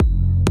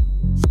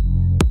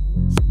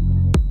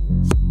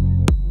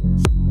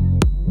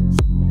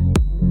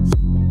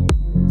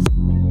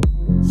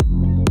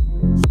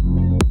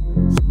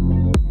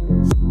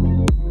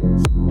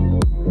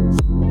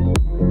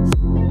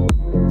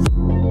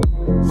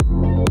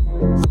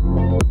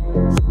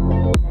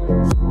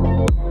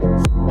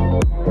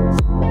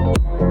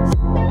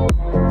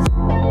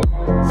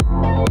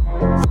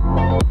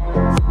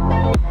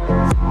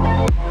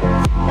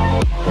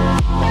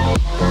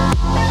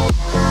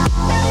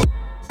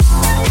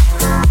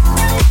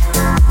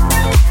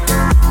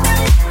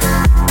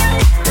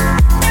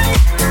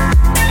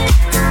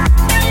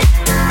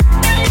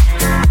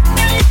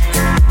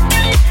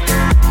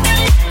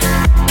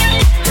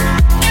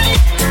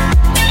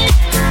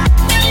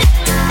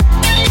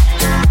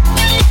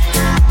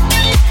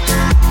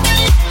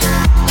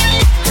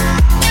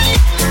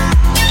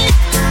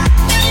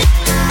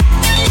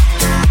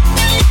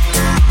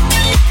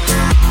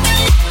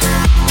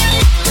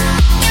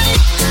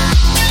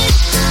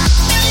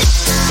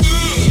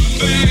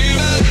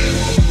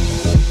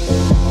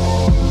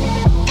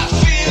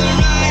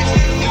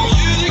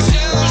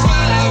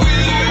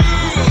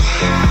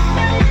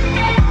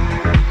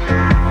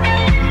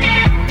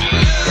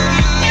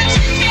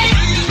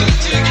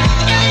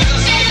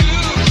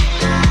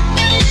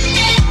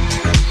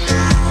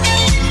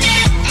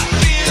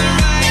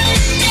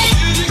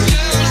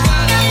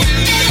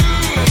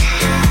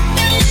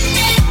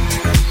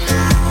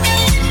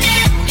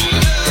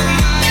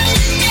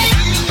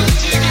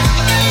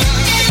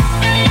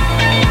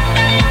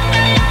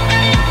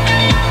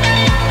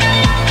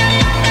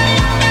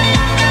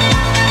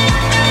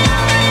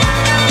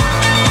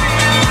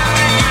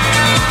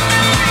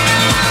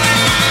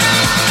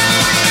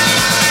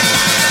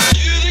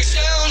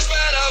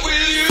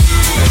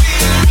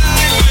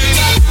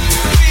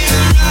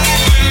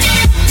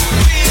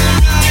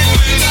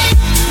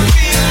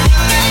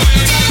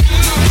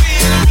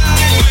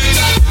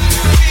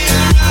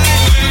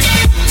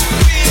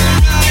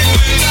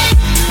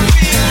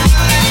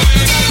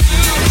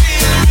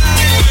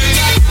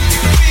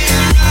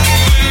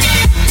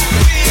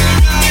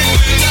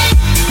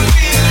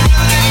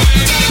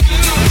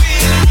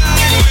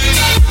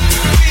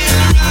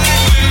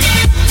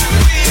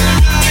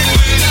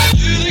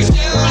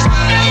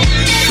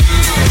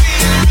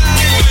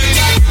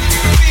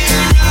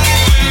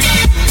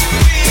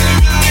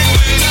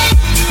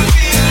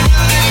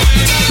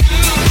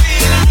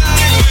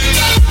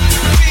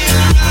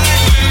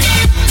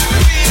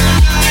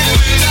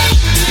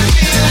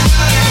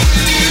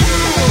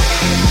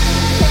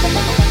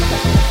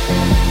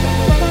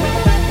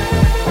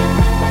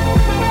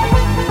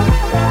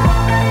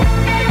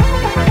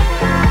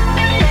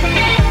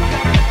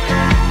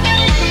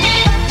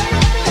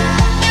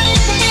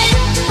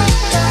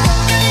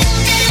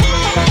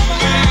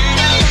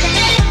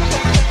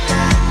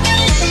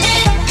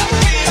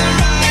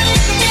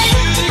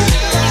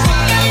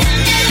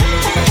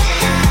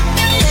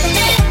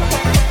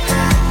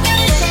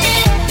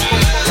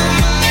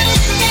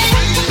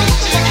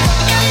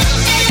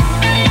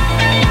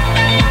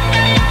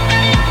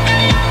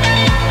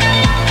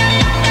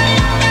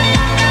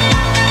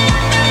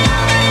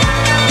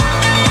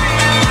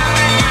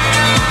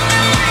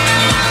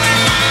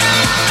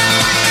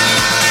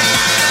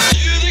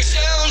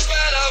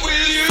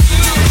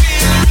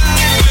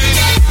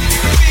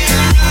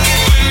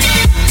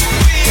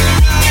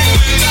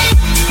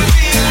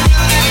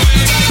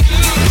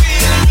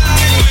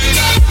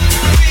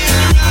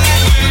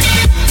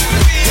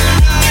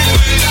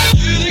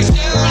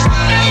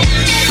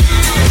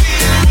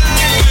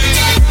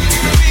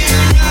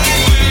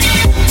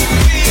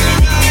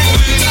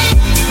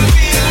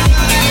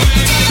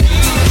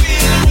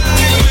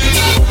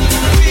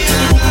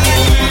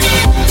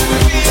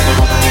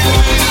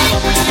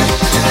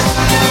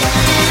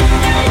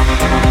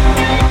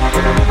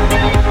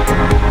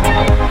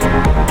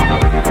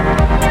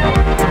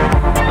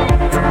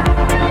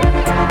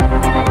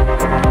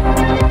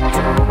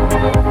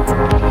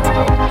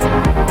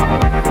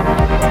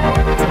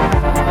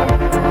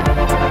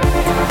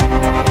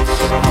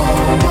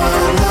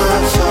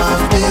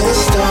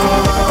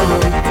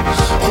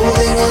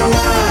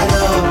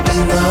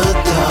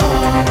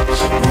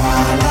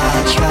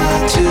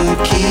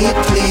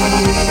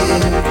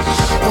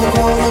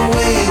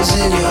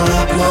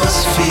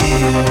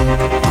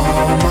atmosphere.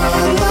 All my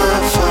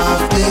life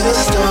I've been a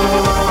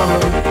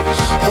storm,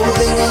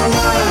 holding a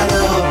light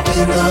up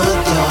in the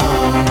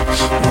dark,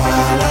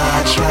 while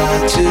I try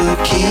to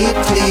keep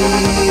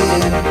clear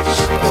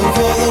of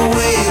all the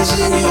waves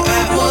in your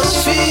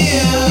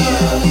atmosphere.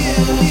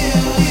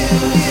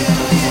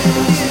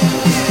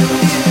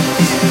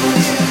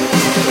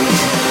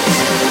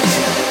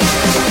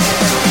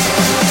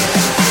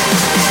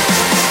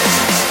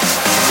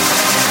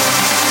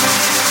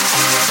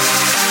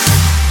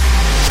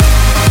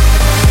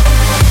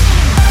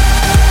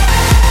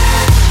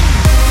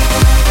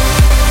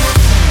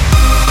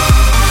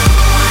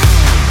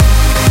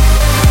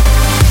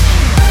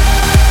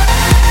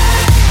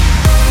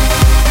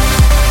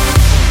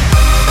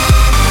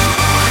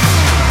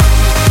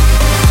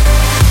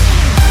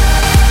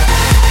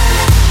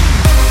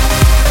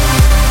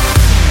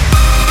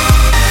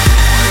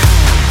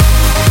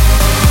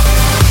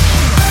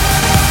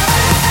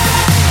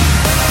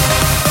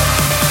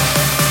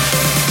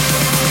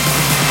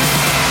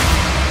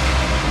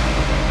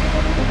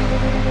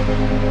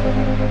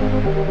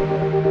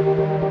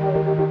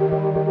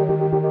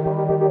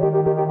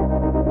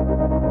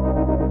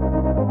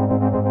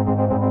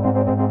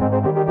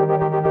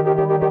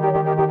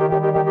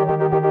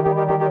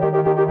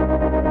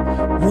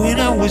 When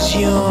I was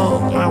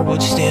young, I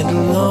would stand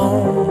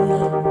alone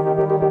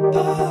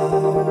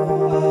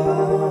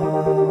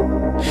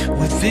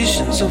with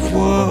visions of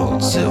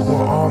worlds that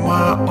were on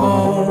my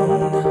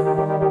own.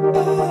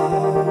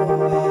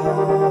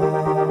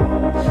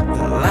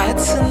 The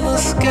lights in the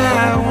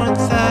sky weren't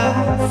that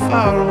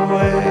far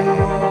away,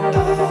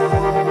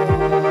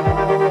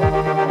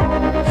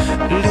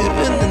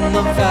 living in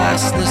the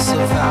vastness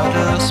of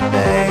outer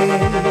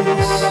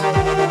space.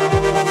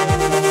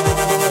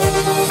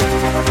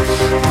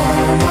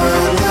 All my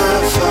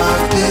life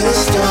I've been a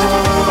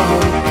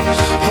storm,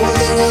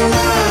 holding a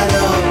light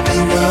up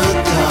in the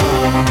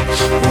dark,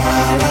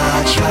 while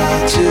I try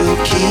to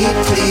keep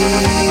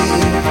clear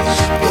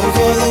of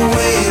all the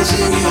waves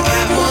in your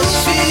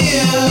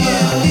atmosphere.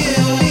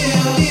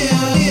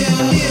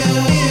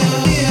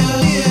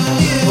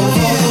 Of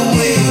all the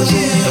waves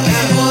in your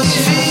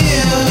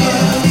atmosphere.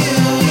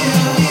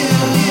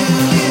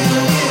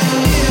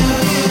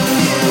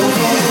 Of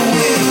all the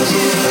waves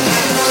in your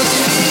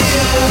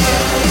atmosphere.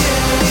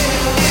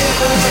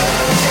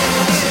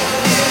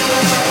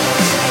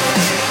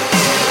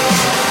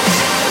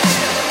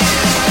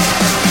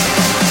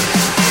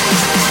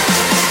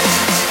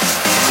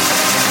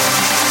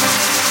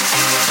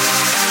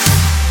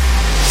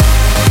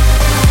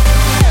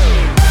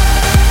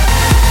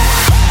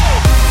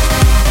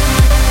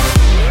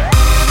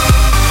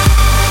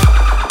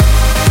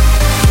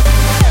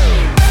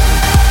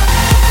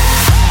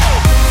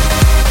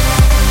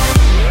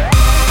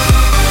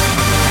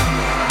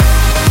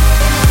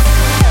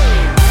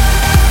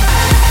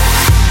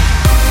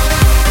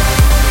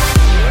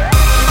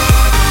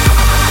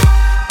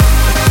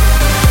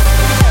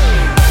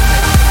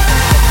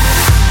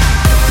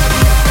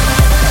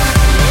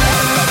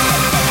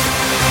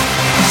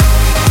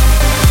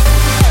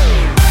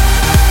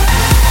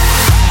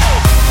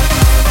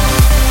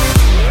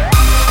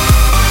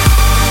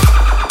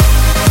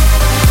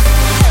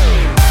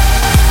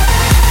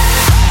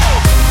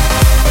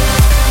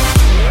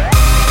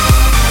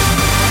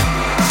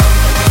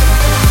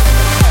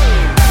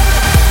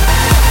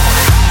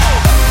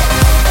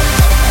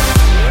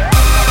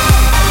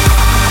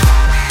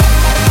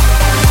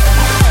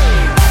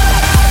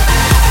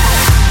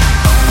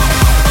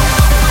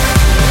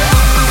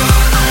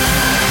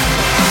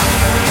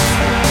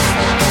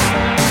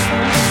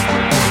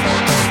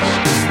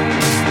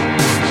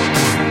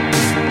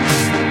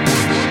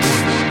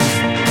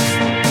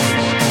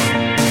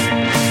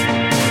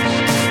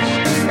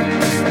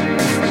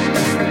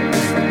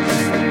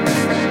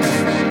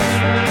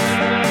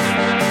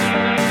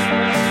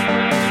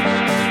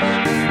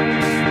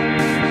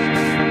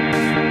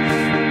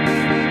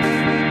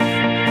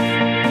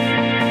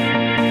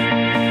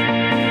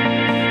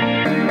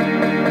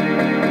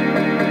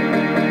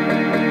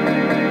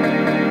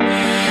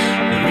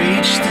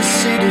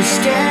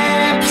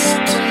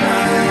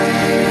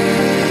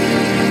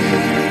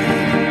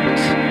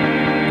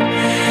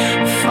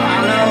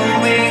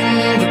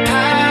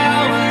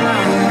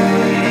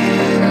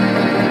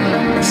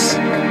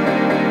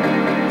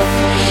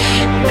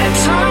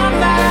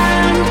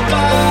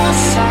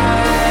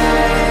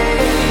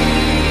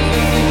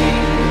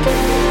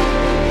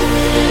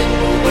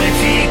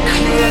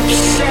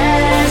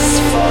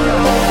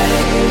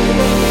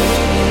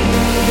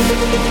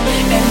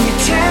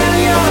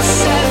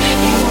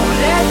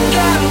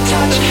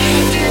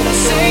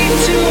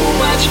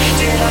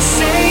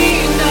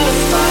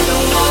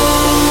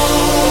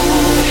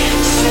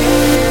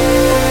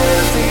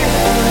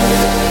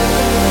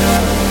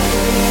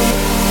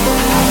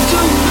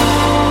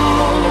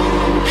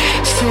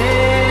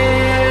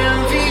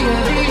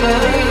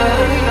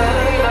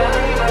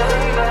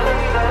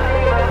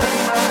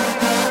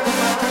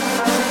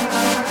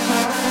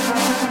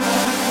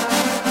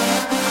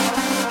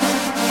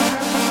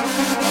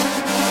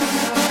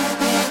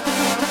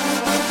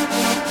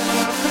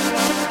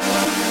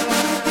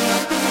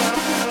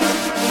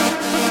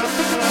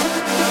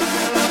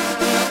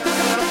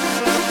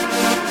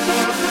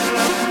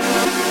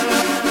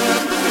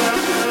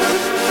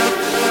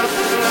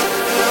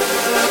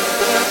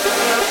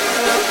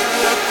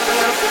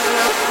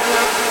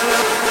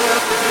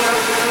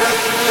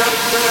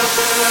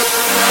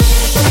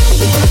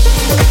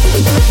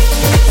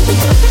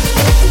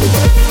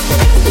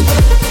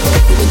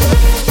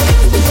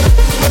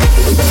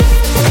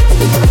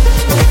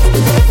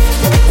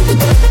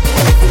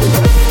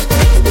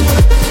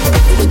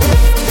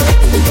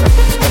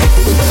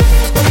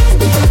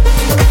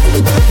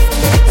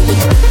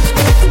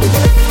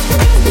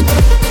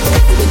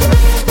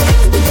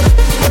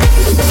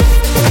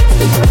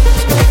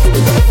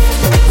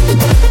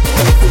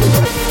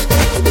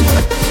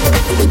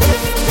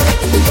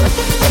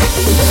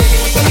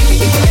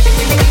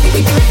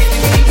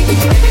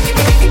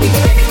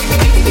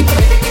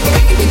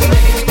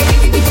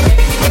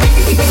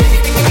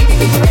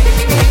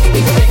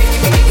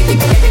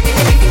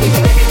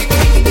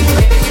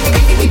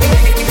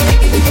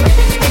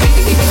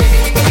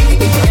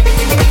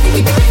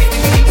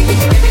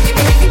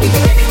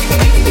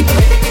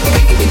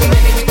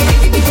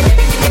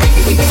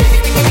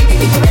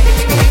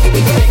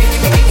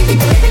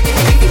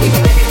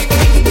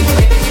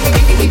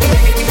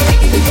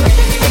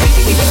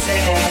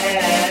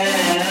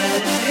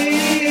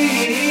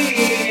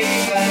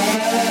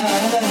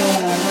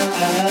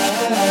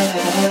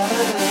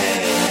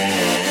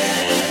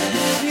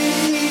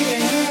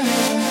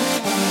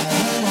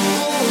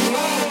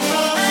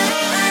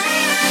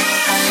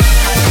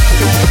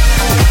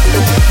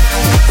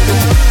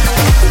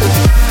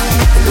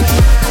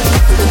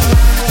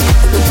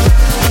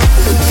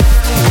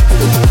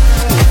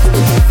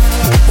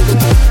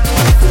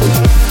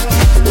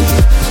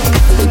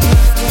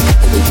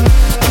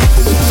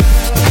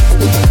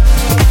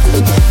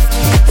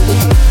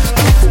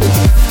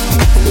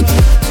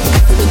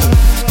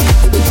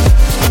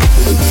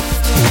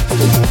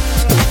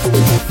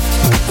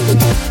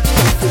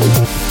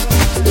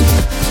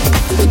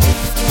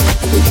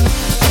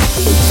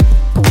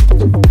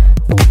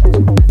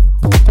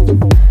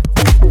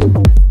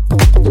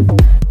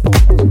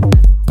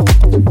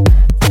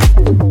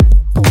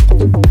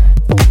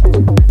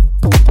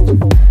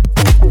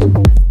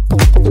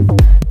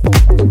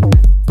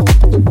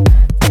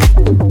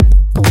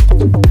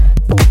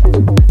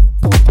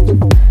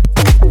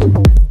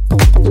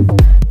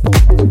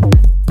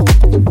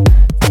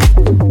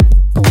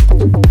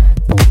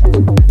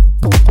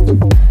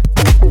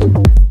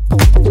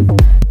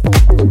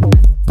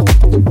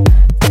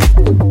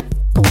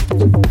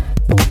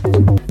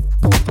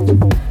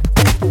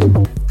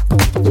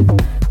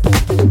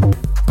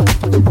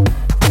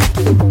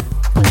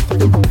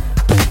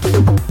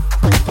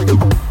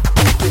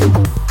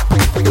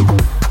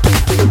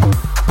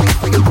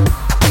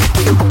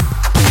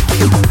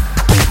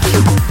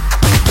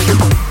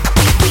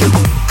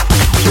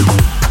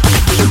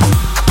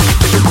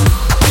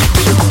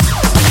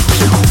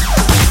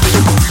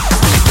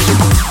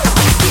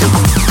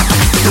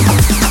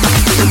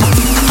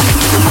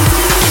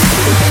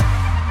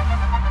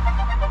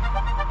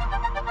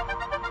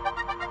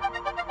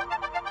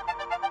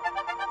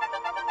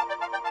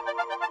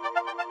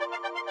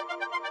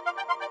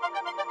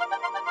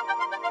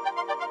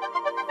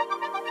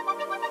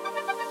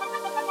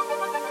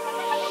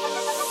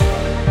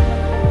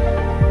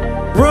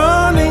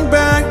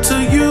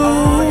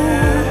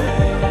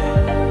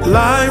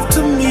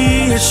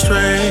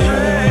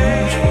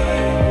 strange.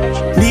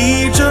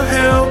 Need your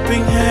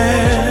helping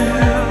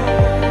hand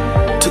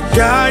to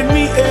guide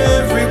me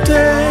every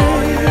day.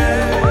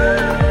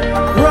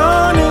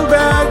 Running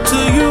back to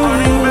you,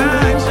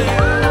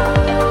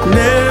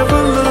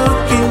 never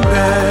looking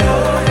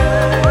back.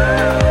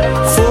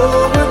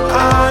 Forward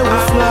I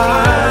will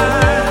fly,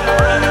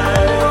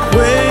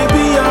 way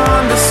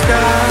beyond the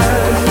sky.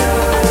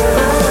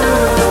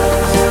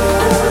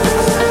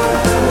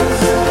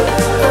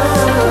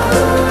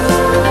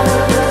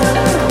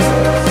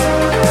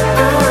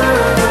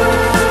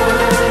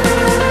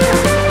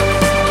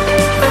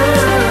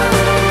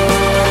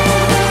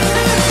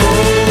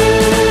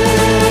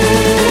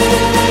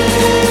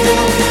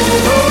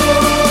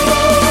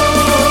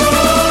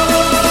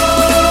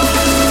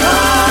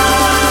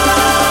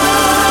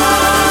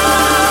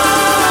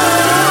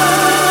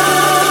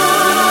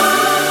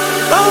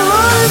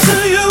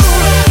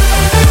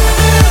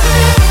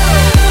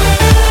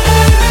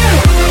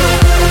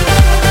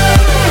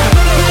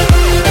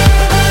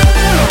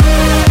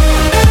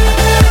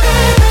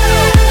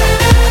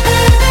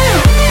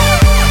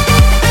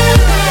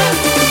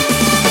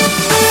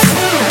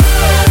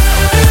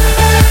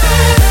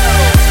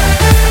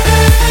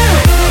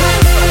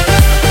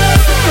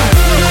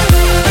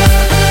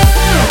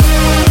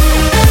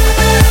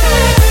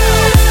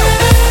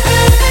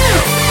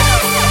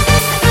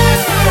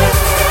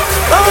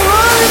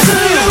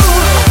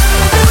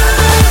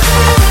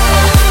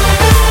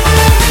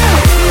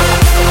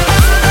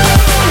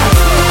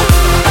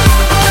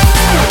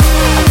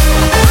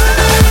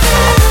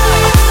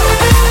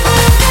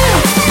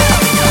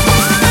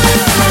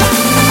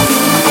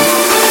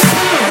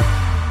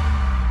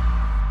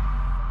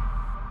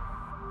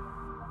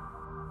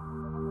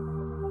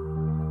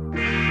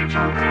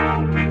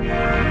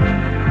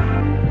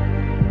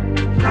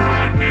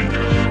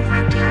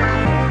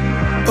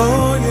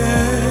 Oh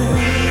yeah,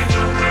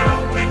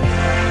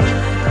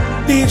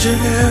 need your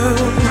help.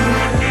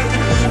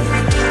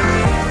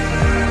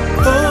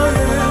 Oh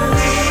yeah,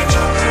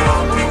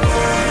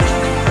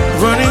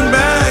 running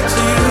back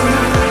to you,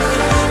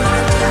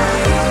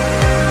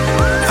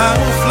 I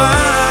will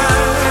fly.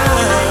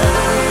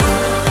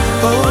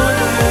 Oh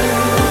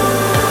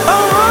yeah,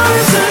 I'll run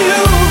to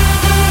you.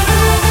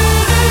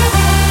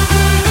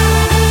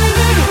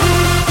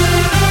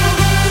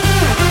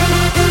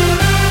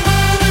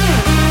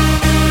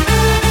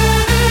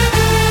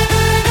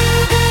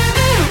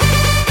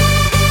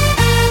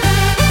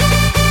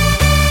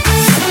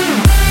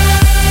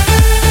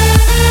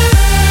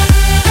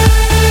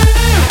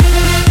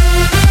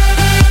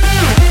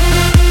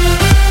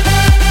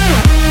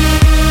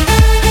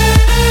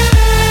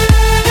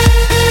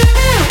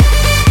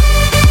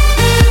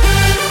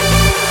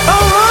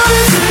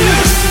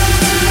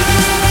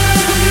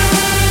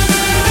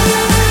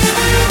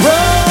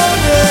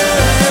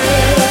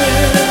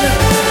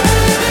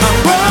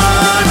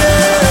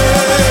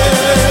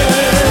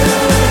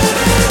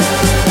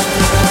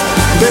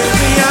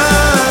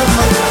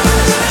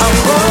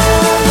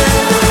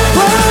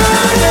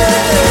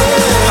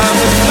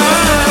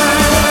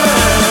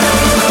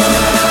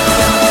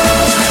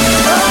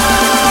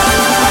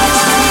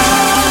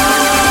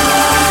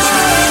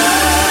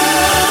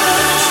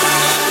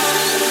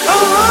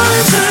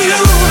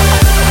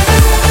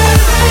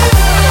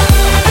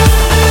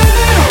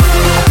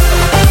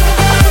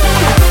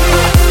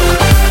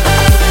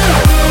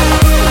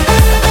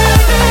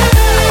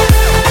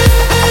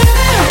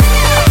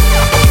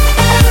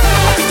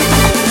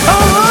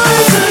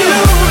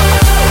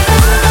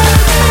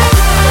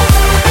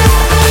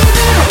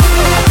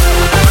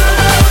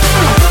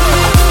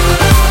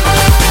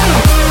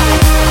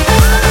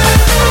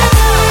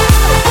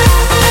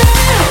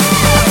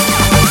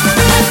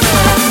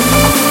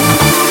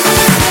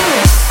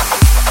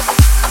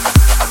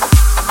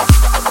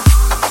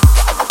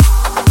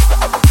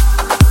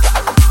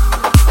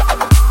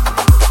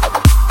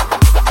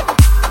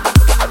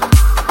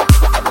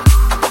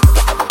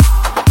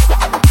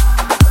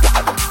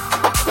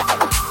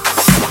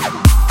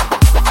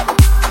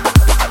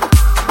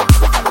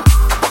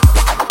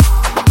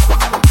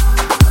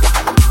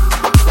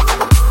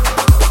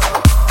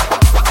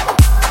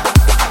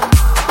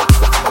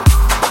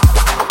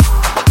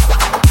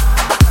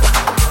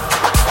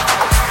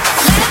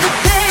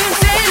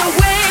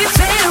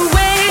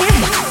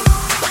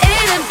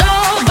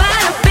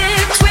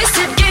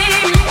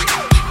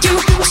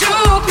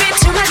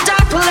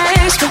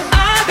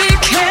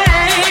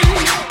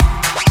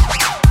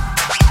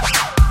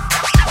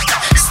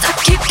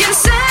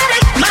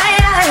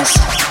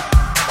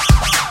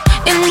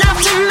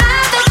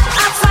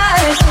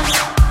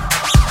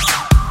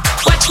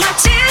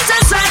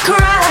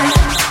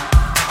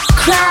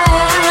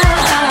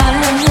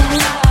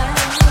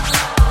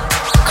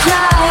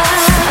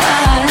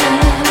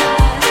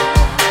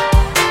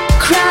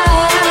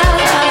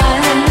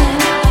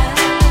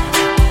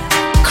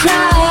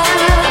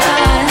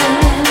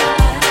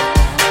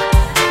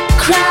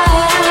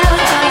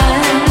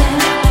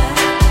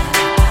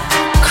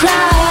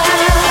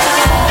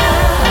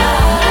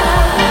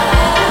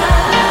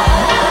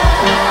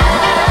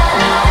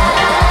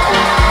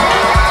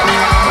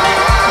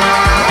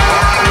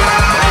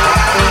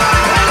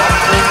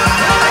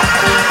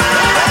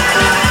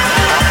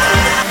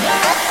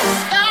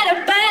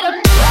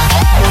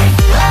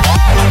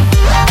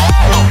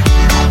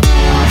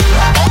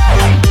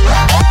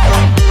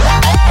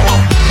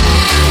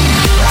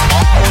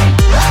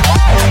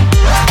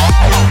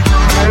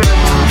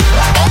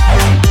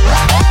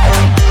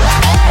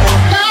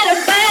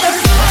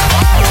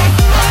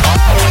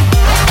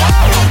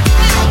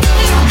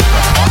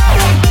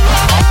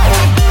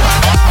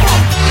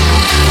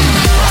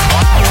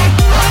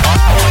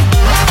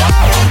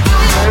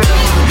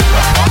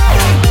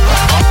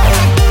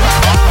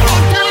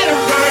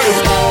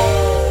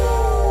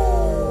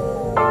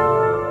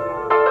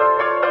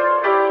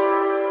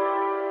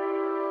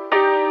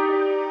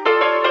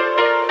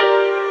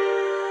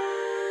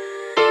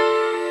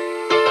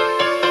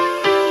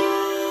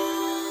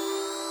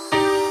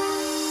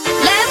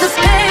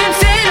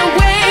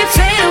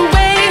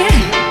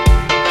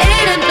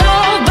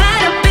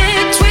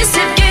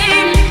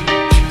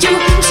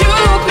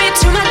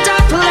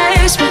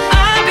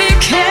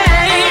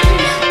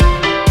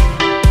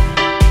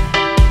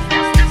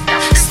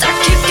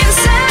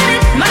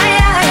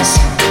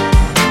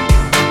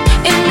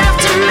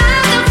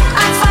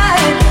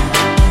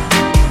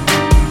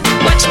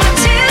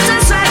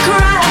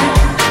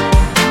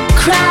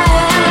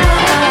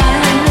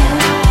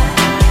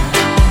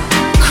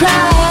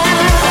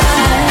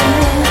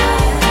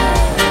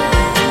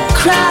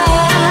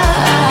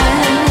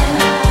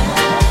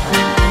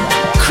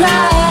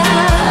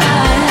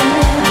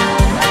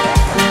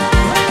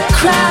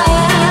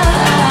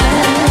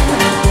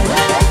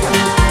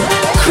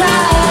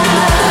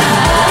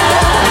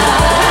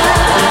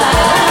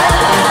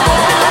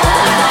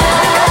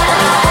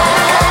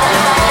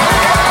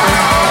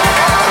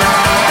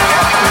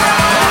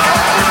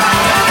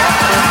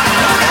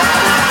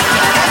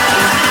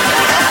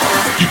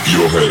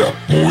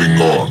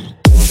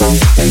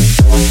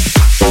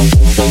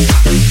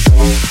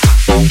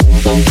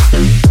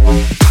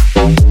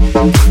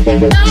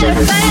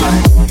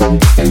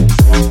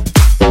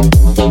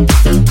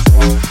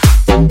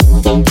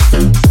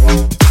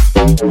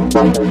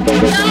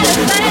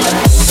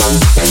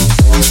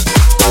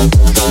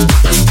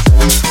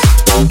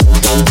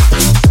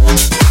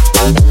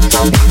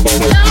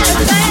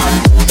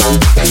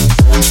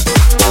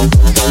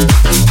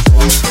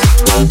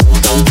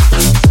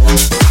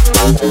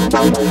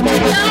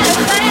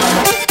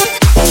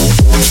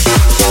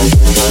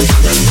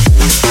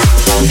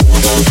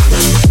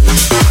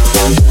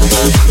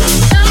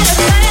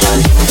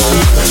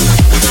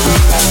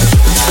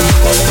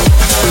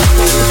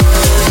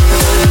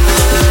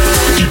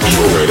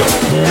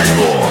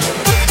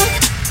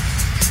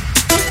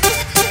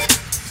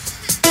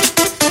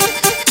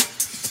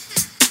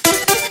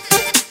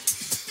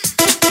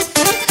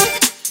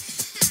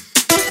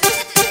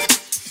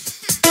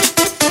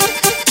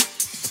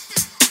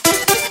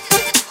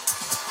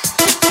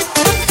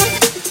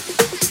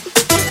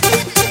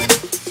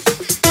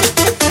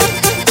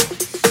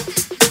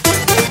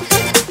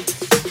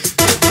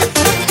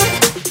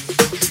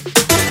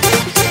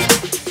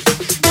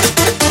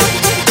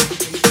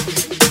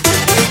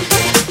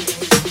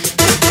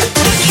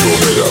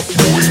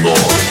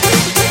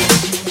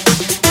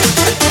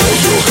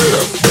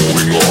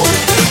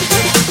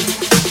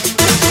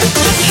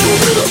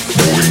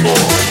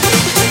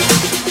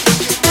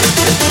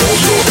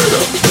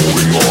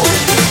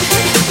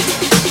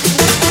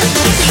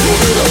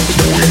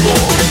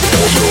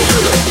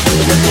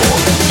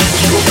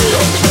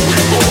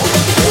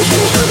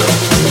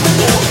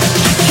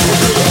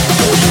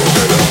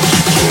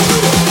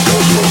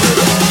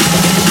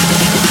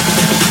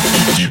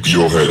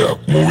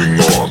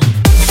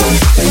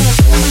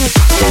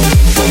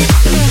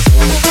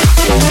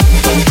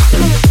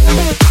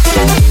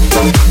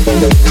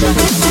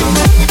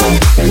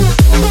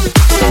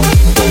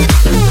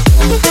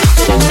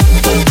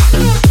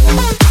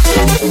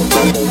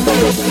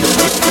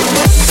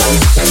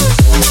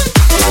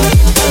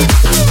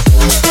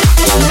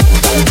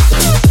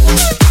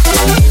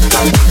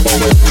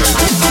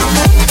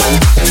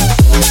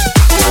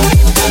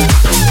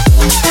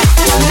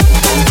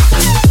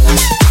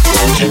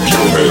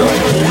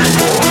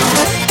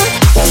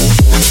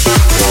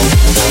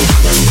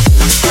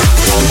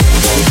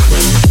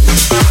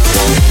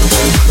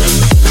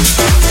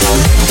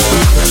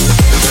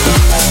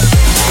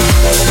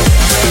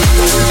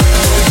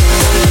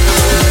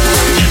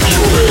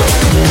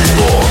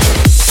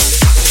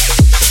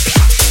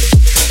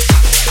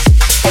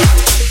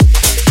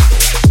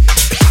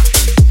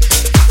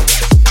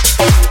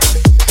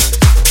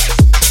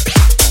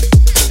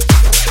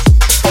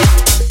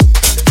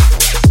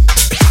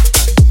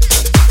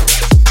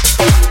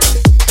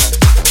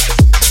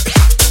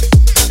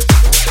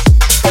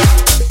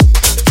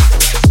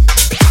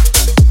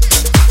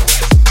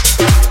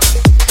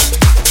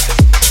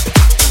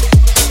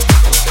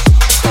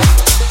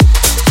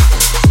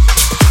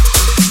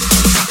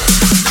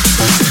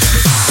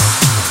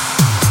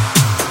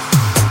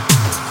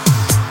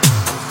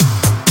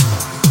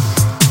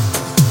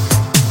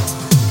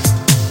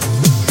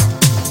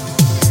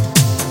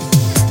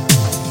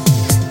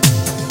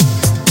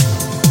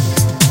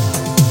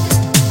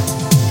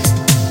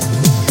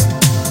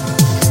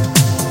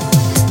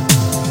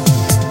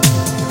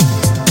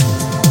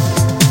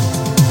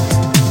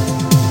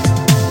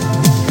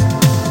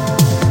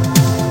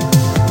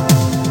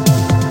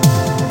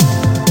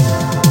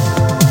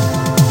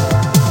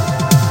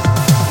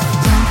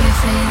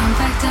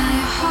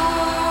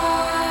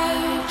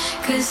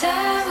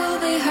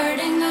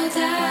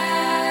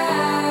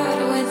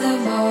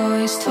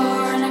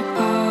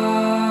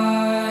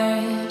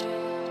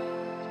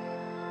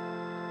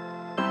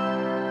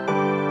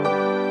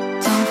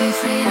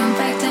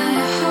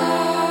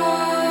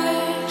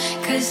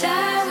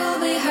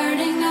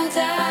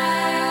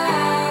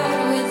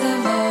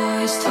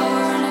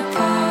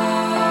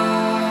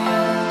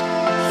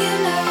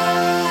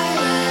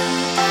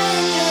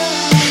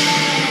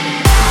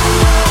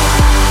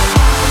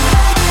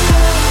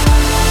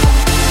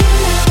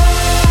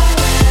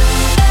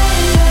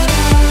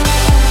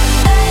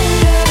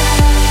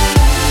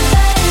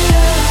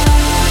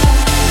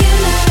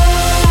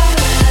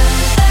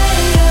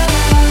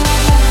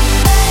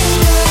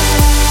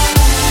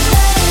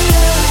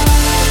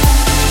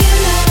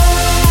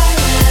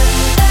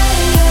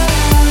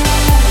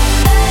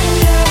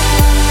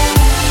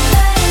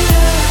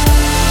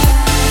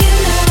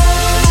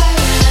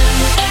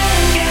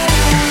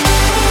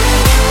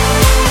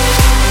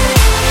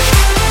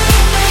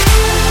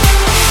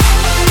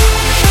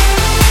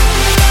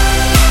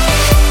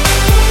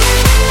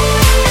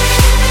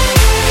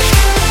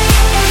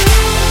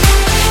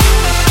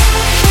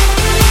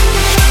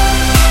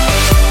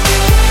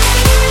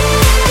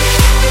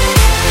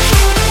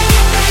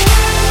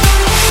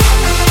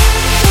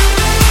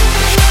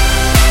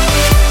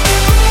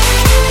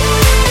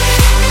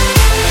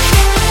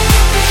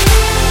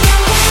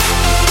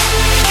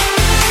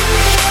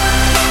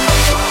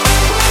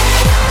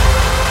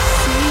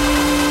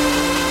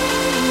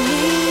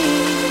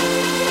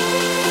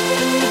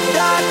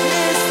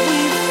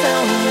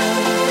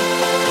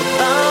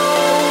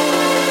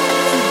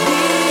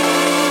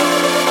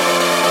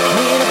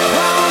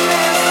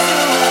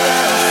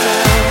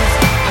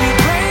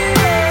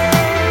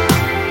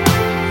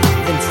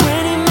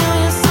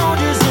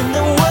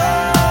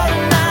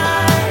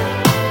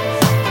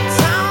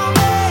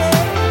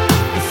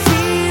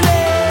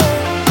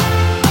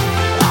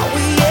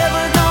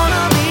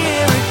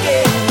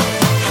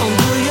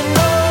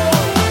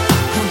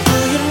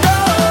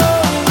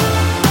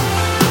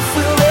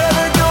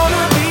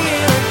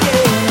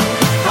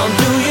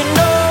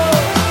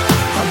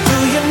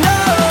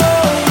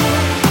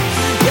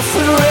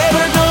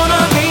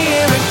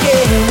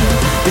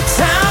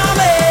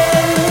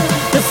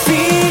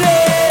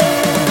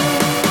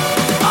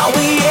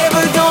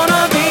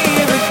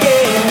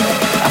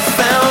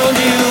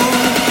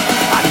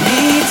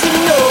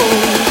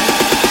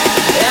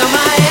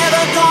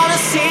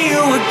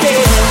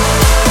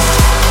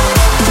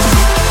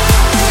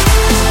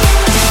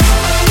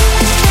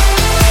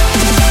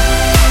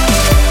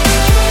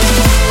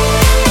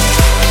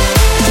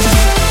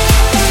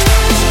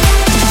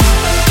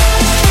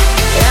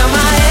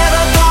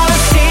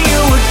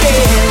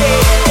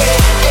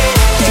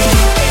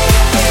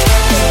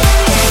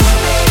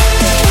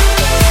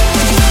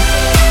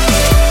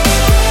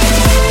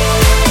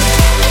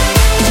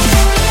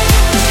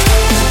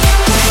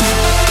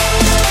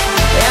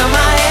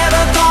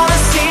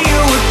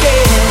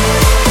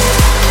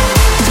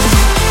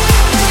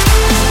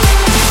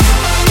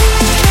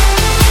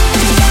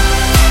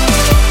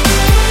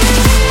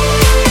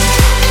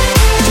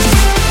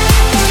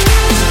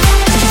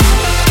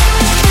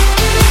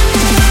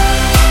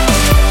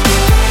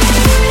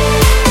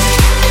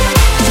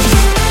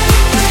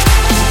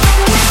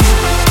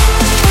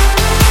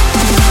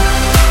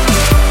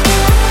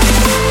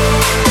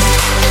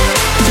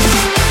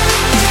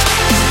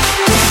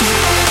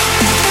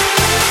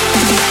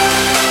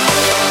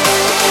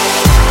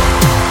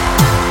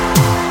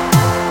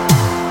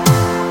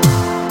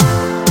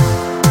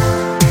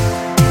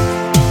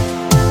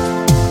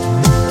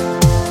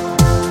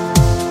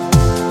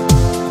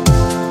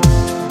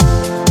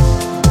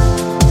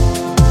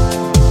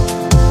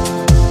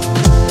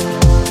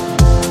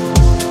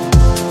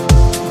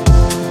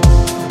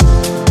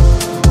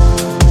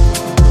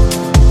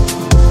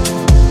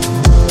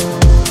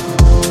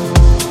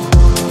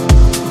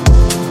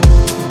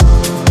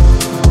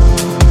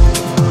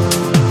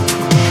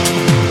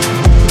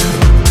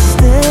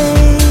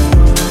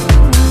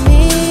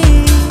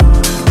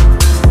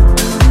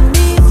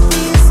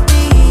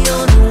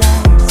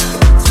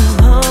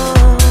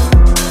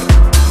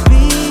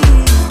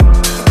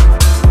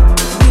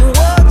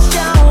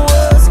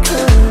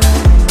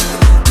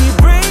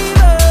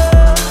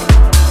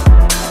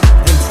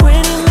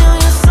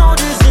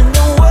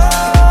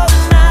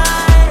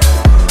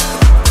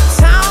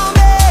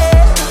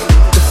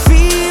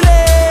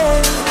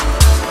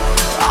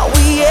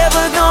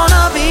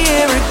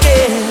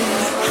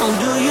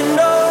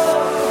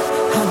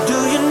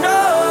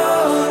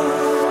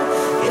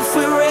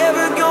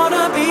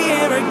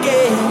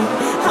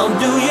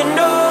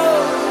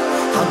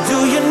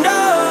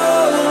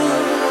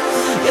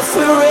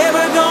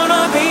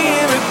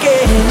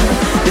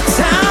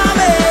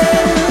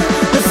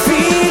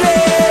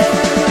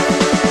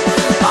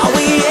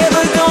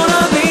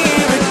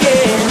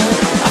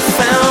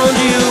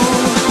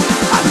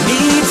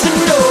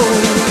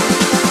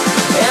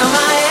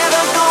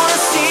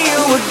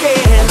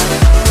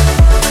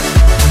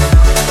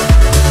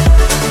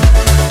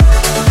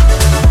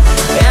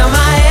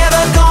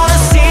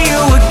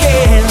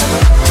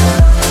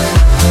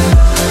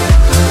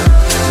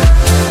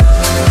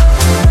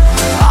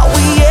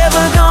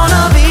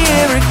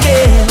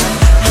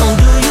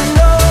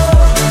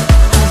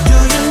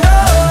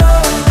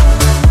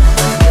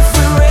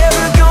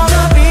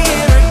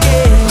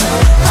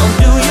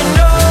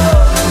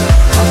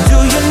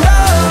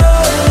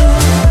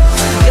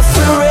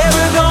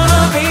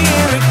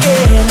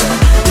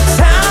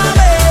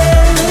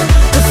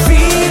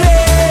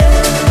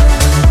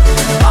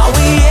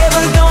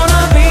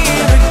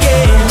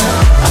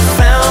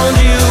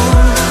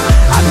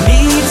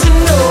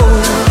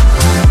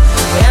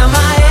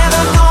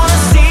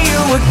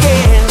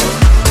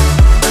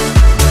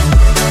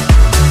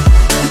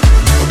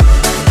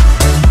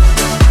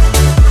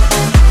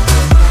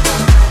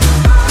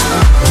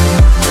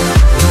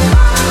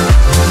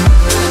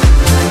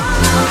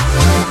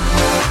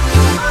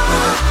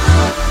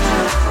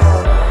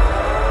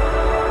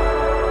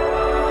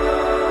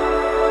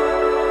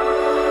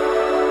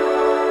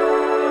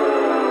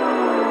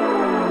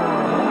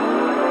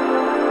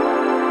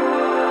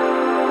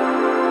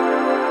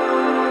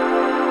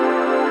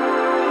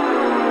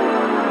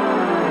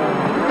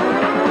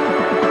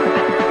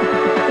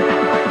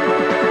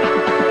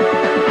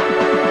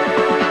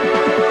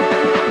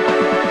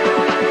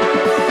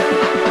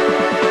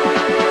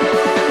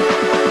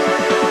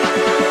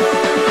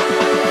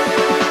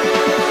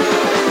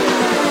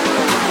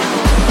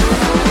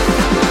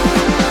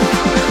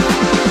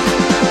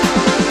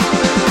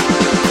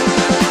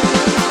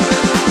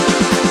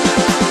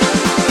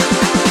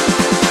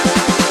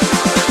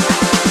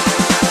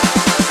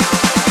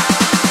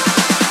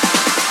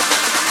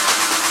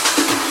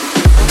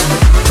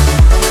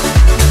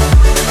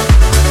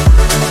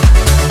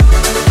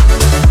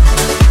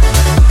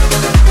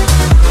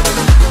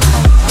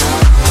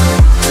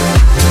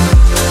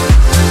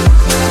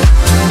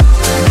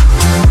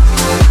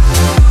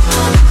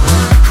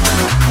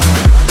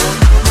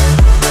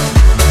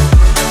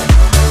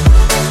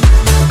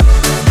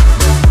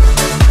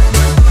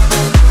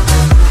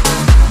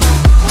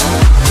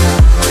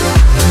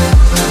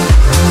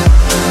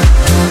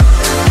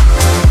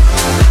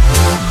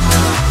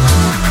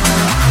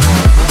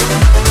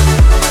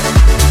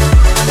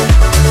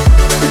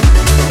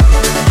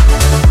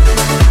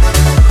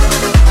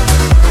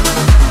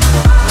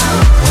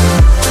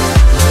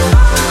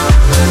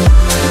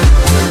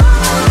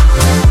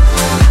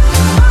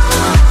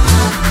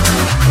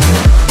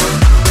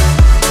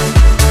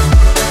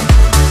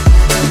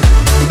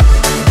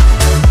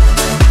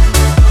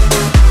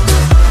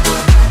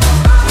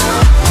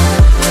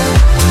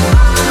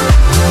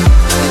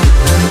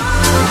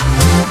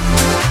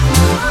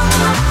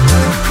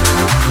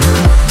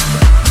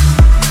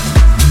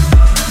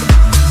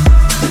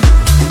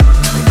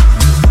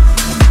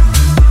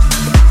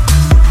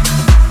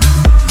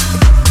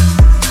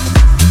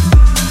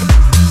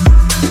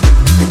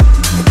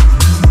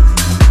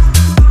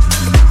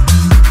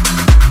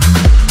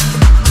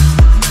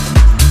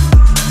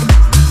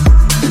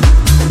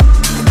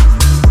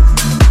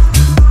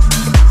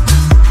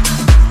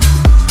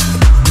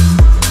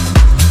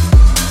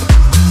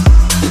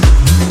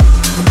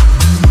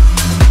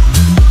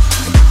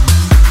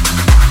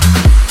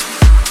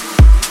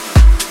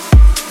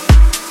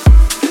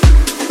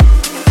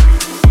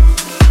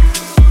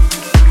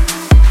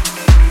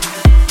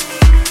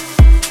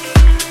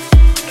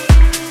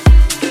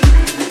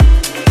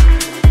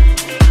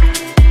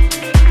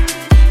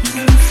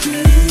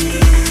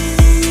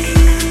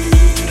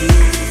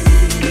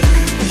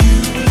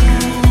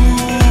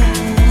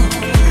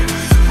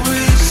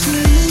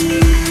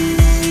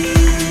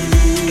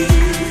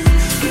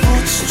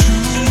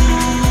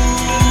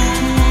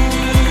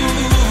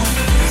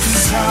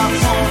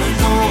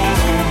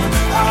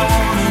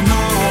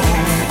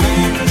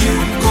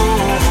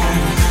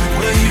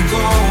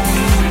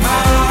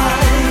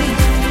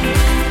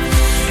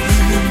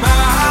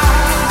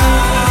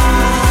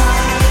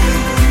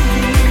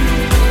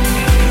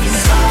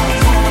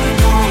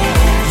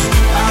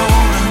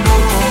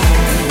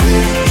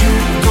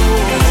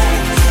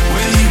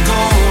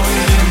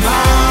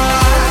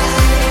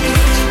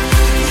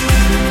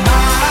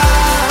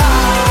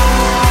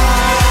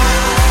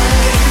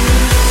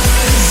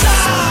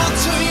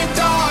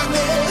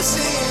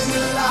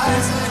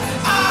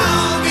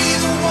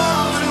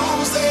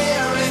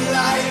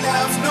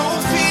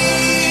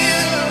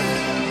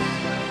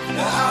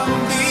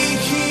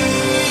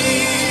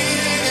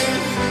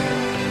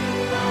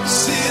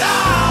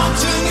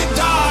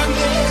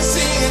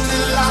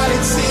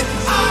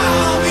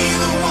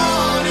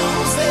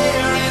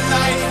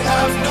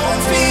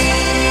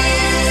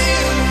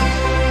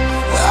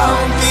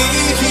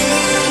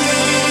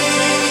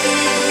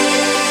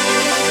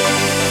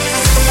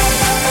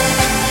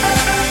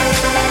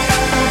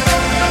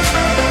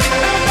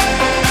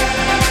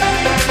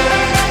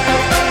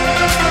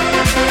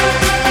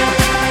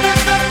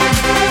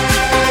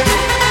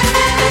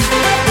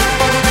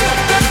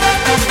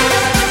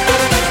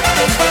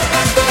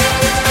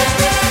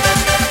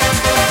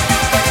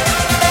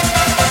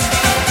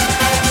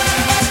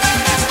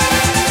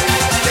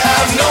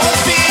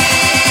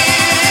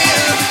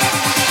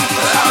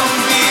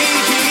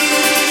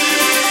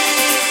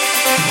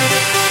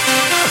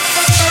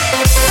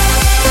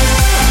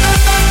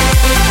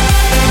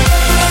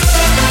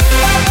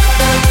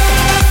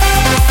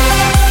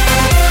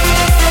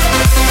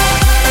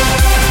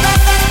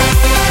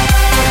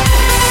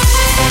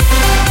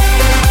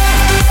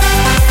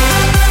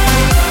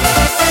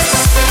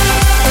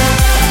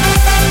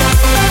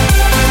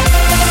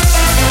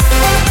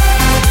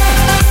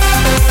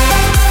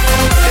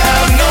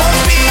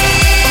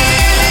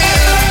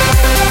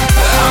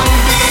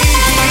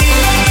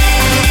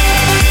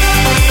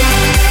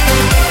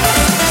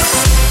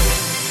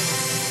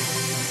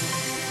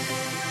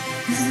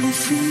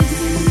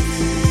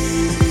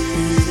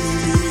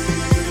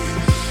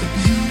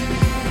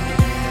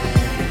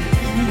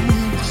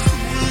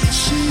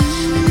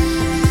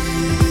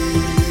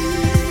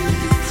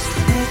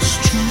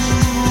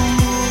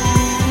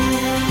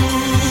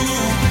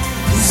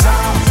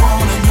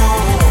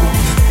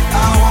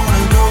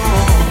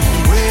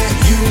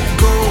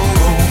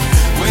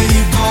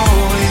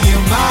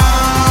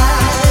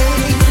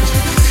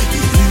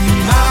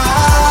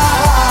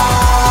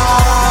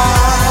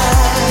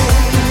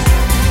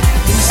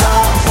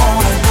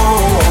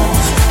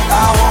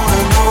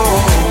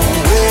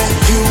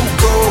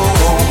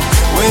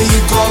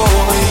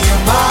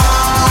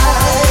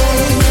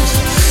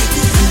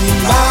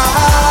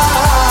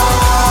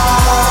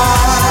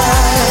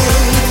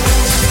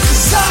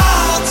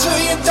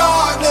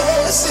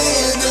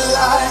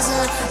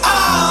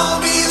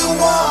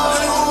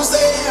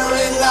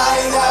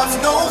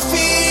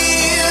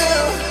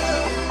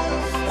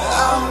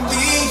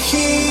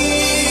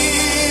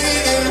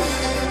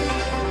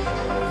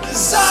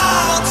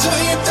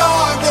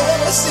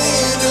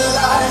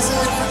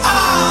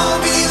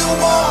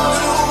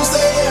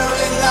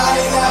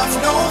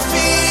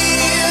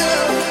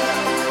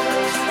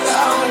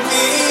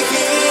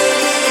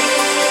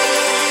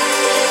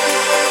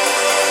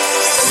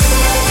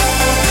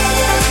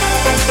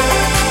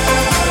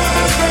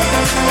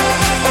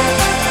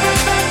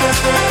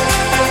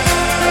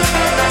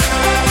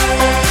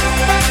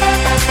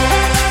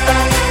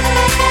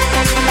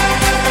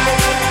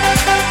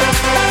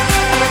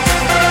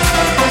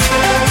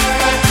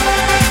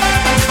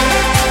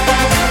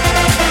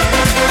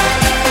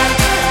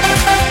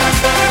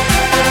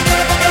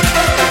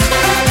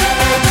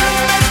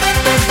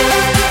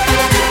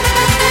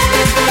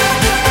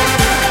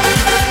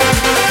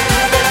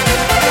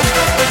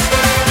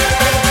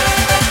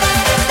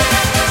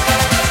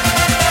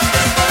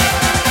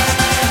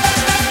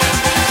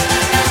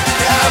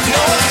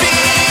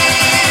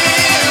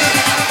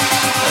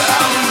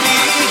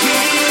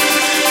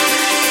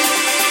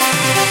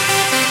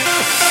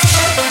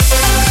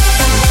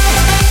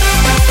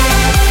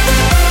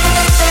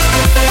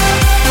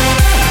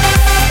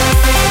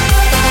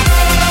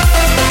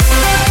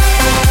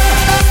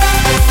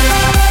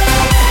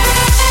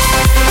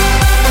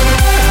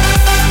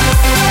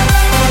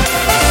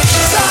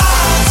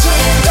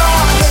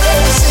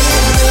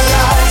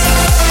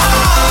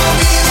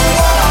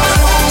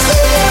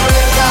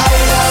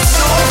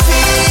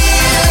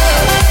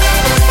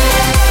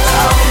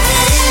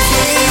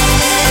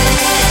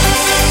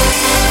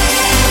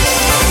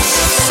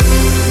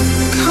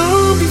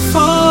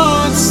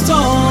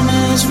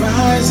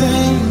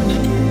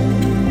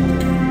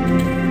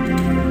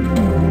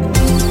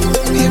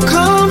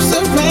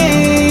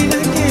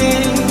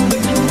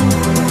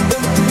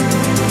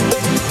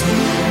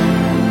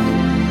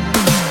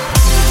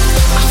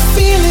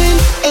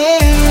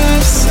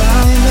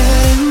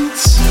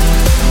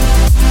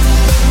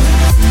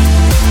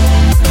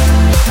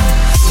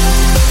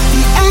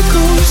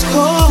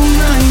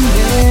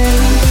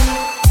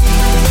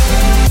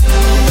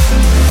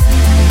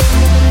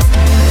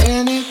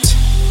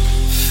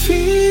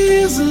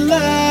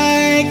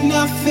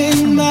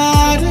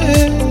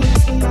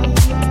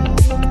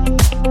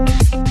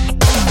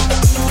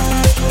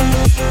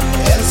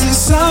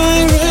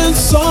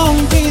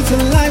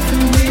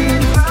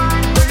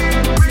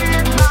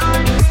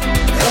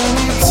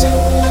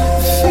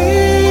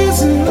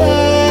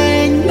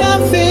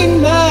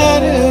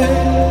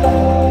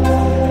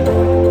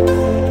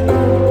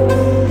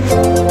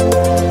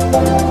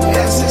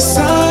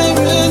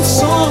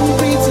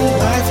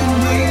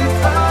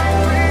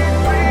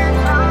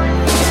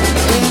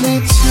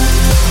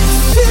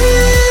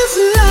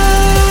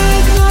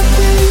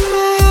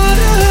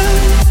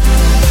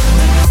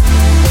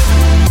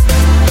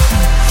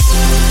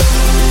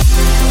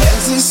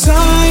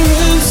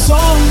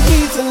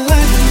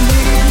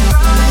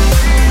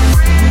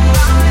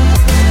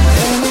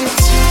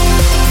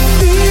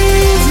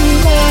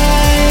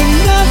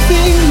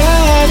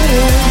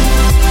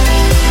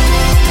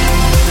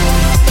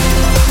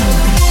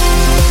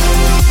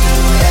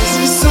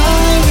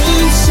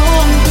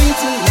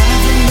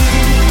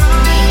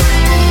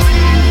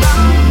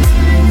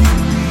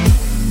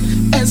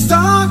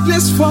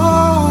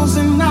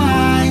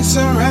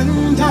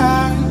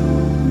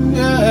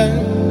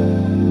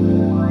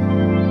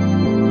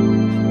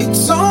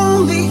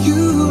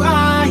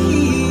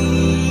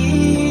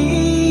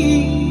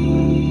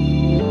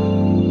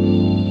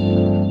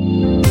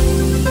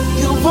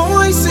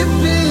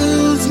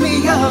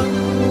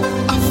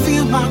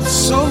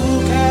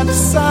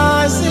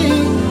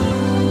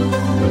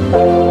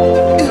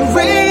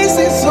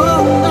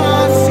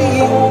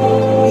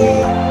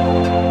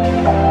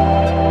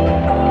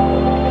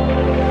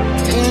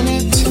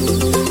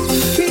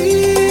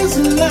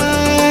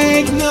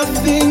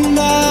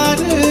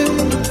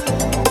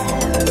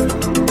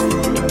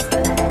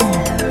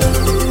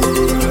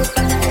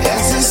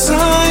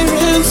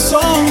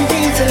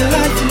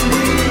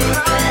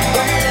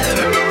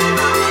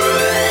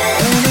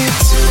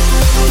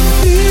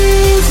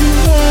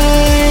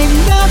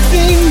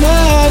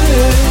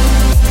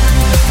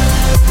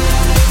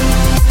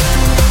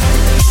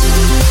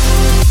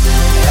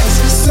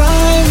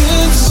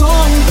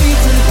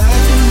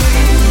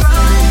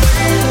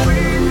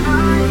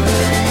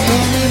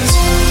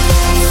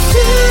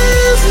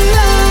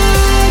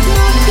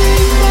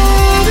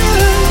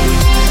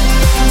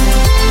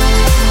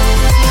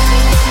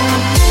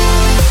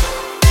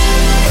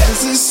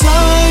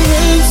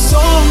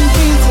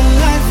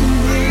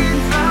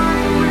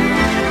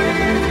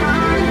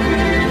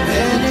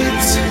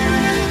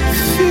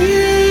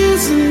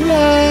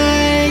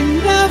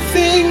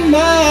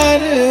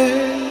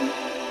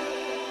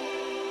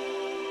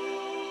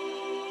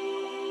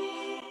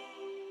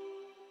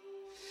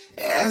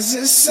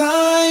 This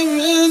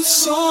siren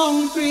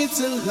song breathes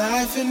a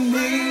life in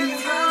me.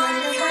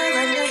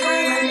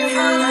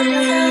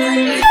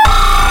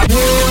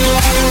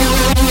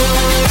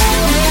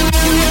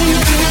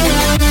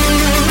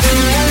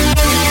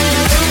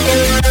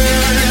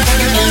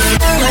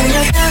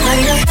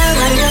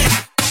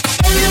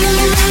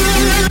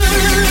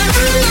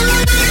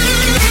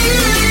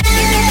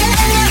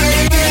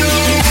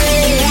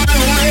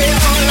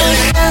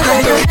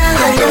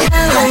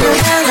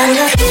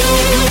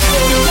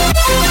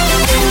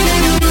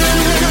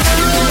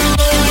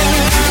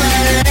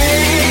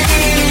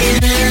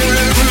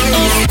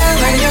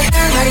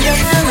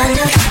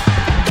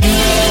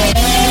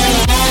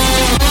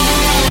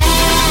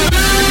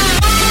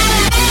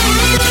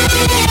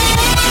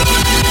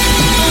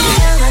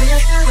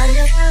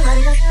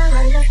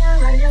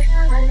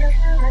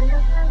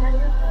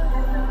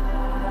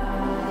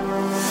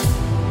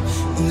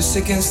 In the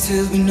seconds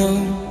till we know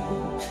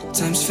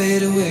times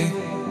fade away,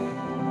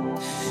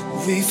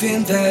 we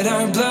feel that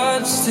our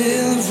blood's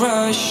still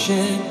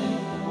rushing.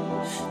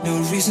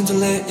 No reason to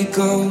let it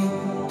go,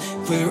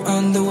 we're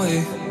on the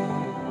way.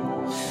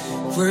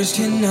 Words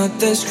cannot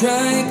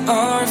describe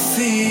our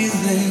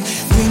feeling.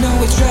 We know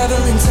we're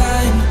traveling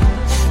time,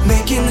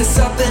 making this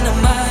up in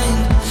our mind,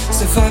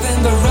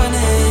 surviving but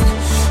running.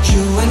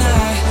 You and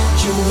I,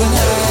 you and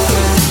I.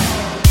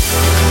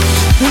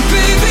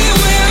 Baby,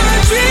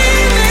 we're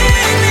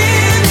dreaming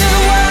in the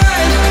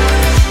wild.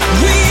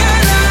 We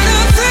are not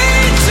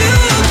afraid to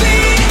be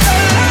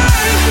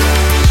alive.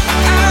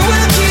 I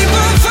will keep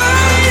on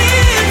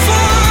fighting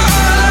for our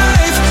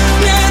life.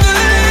 Never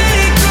let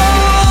it go,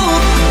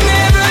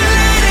 never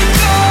let it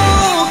go.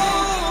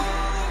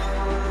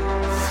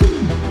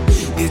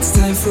 It's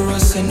time for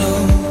us, I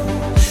know.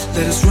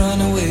 Let us run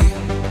away.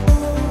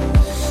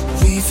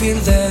 We feel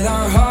that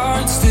our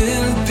hearts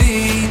still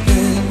beating.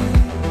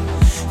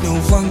 No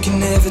one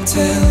can ever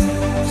tell,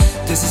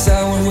 this is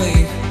our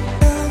way.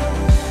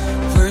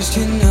 Words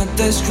cannot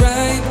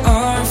describe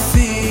our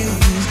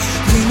feelings.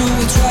 We know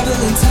we're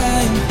traveling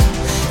time,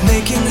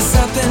 making this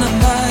up in our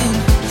mind,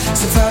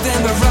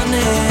 surviving by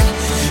running.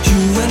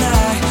 You and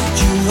I,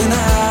 you and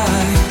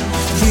I.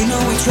 We know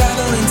we're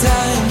traveling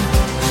time,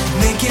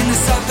 making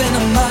this up in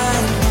our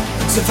mind,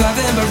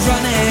 surviving by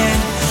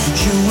running.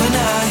 You and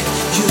I,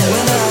 you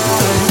and I.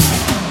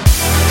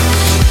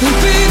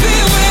 Baby,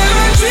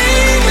 we're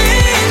dreaming.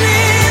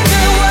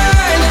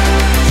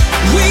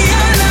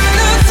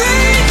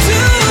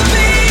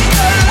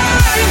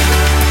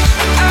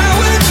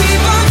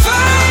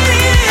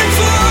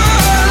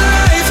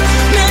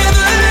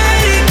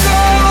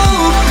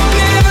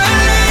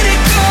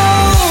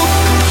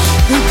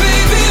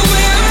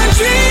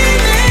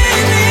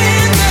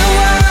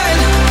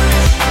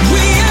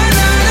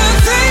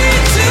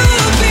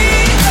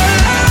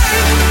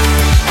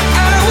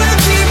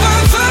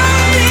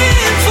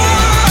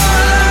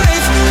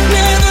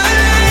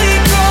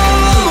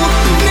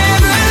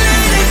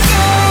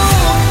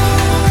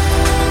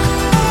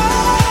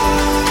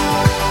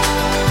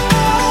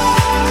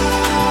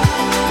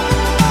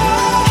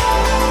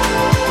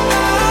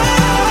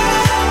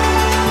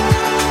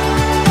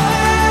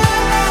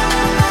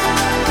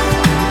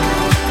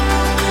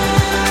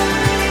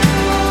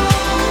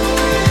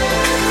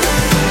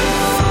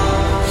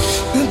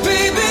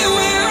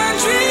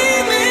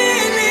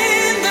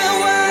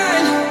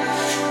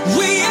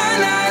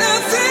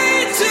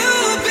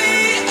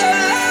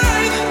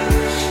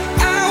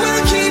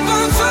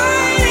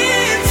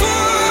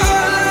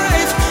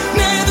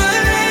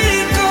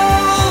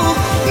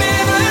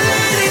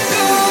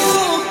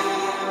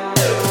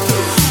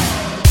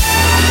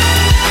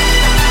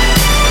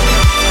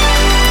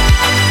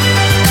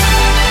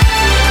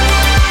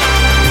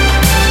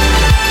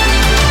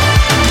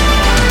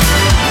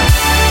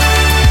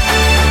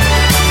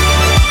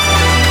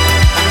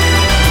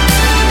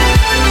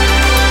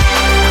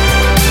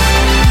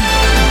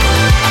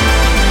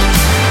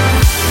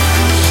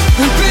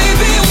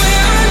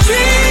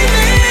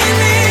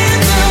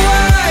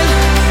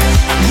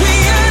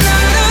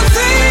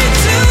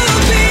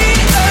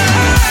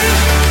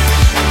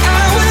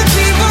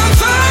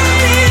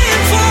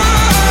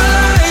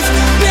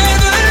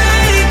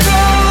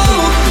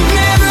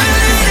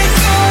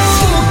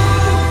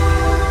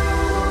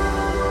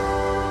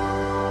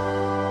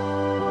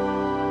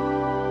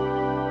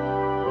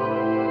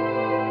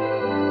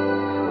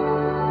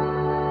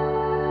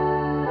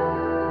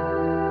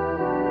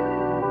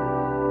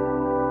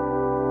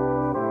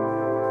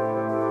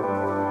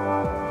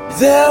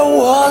 There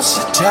was a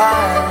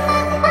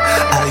time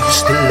I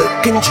used to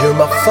look into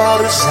my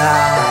father's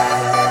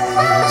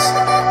eyes.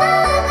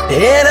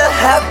 In a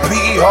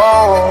happy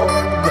home,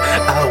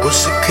 I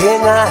was a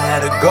king, I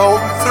had a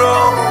golden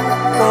throne.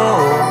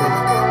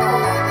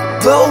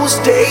 Those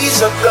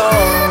days are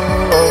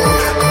gone,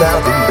 now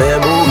the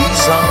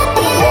memories on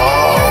the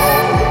wall.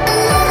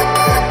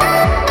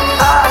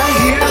 I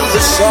hear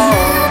the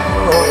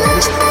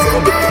songs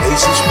from the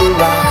places where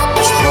I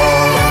was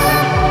born.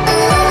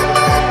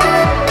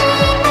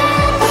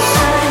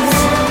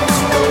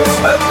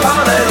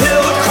 Upon a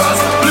hill across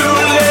the blue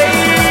lake,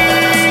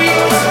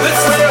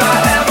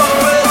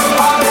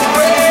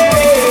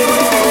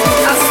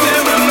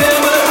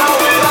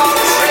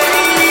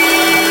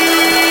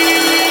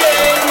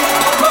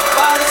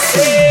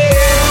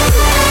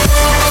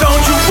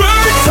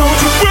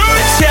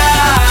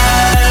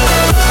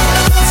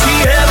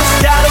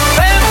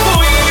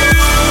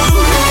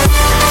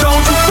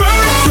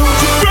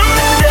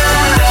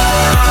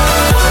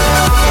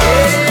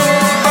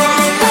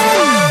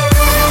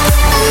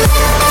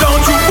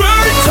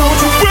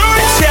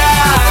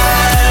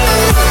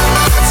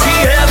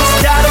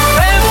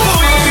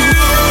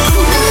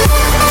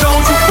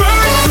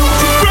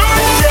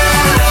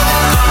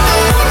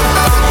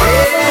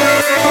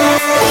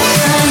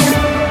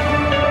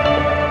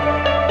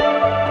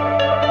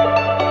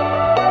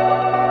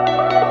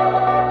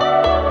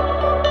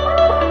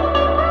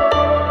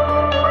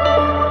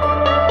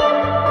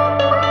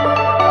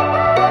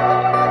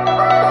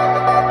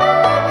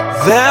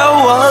 There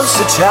was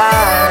a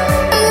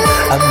time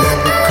I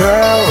met a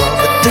girl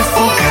of a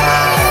different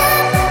kind.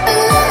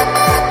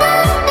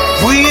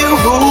 We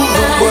ruled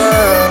the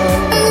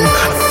world.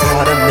 I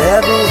thought I'd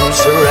never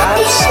lose her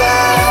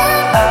outside.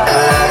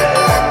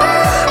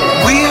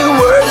 We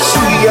were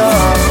so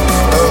young.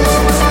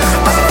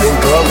 I think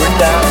growing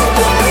out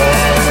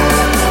again.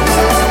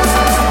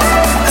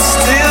 I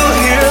still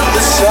hear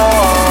the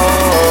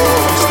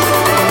songs.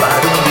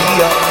 Reminding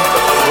me of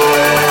a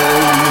friend.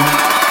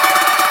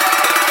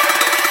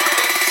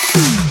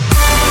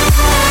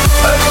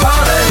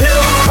 Upon a hill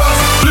across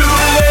the blue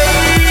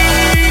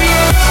lake,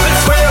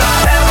 that's where I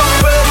had my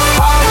first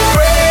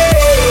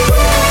heartbreak.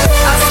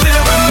 I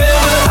still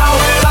remember how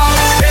it all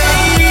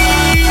changed.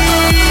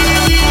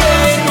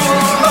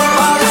 My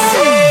mama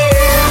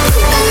said,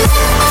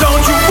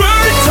 don't you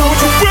worry,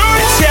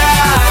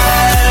 child.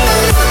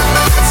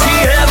 She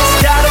has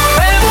got a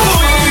plan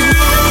for you.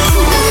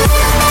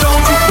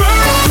 Don't you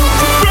worry,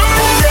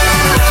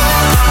 child.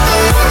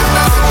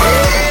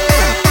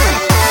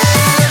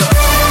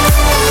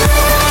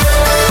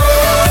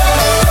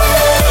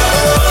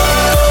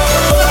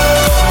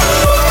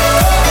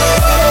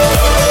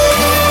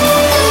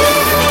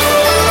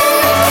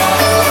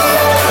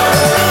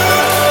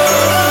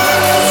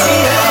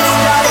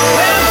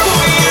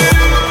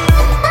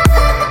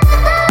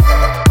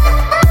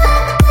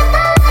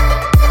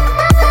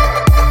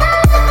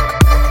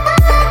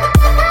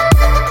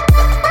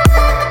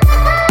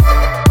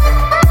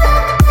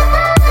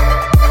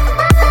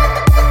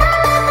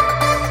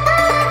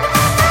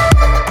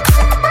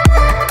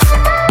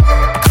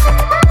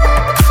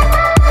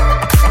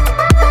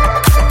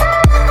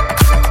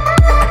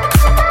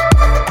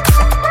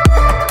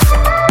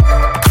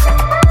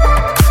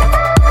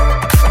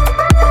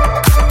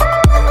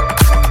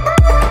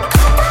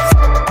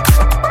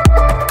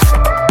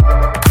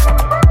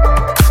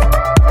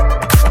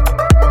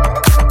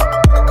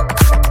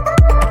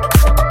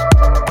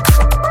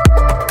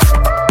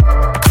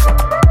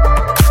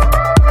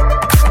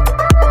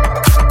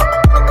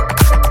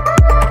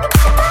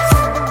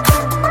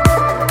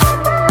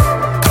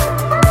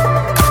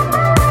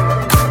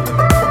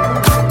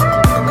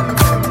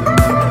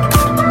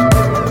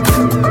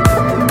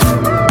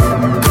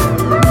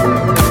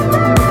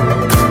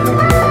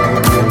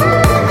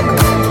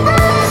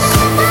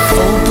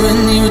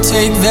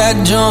 Take that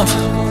jump,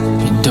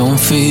 you don't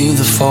fear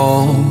the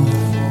fall.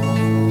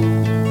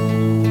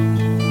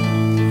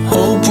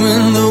 Hope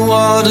when the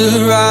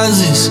water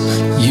rises,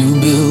 you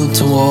build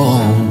a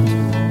wall.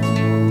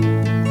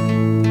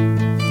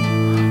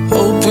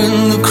 Hope when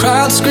the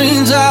crowd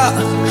screams out,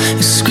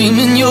 you're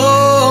screaming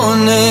your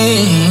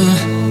name.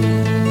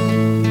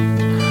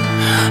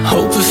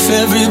 Hope if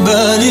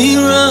everybody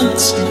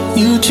runs,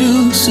 you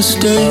choose to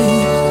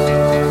stay.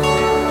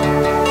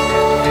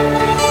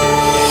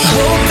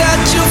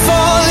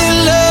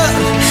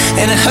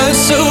 And it hurts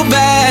so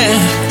bad.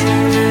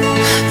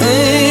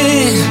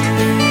 Hey,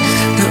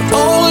 the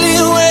only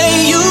way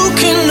you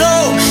can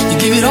know, you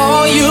give it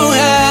all you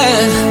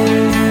had.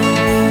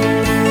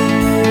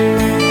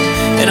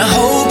 And I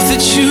hope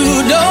that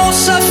you don't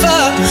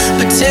suffer,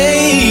 but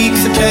take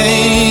the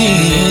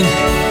pain.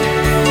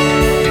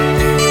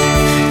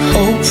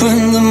 Hope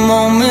when the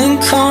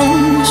moment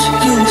comes,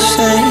 you'll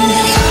say,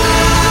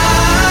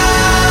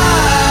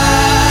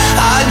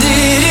 I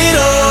did it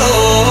all.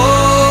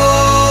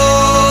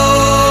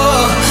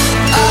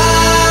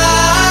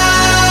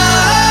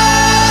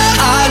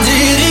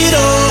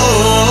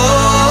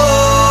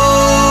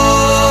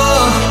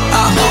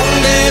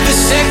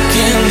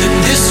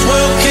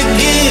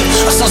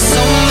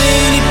 So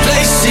many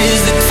places,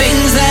 the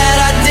things that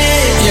I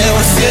did. Yeah,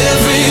 with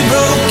every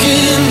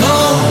broken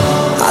bone,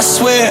 I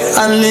swear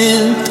I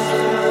lived.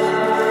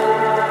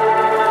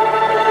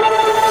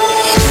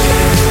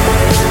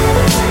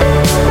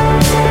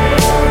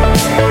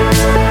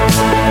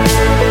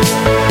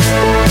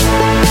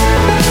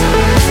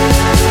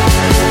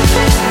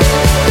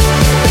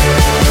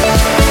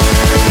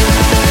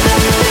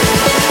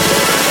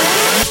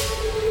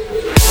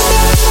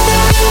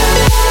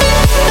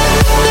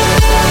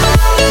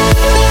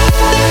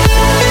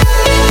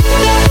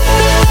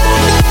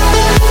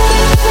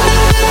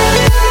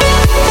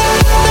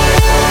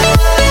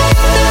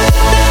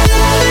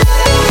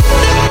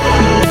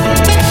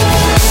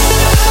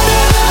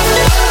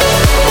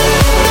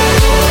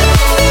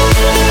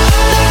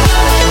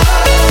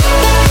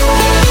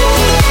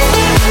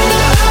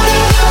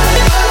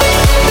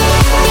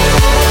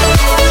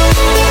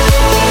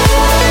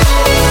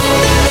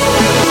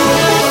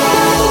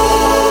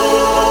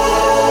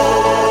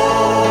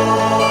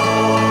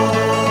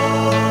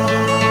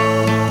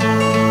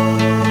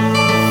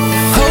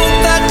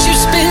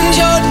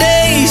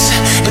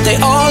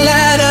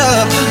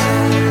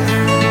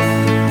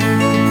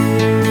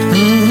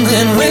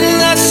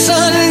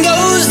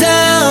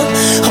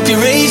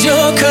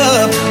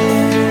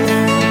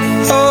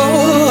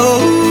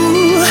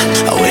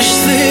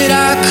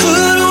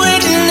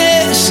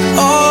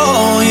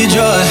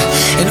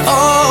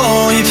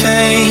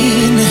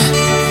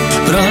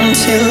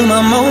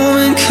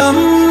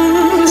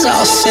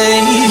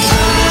 say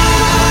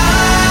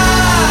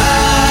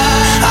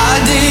I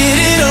did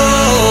it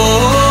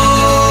all.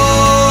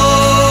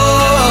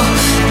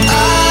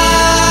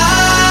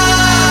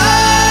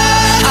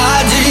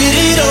 I did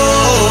it all.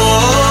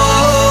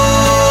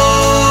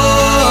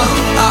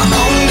 I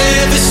owned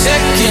every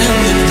second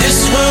that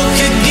this world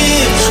could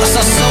give. I saw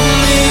so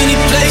many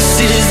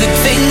places, the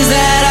things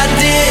that I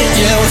did.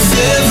 Yeah, with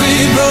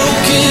every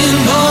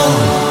broken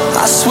bone,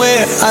 I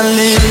swear I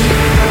live.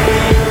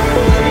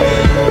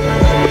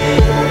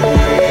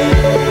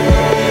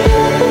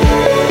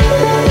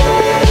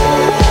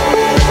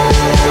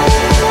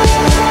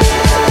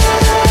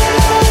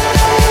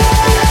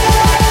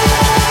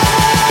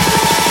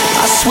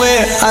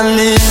 Where I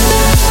live.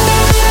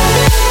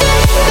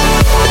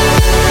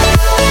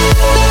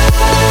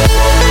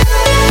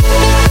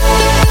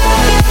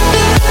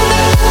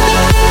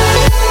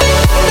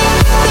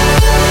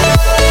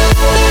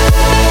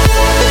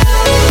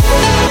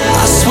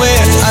 I swear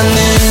I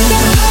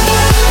live.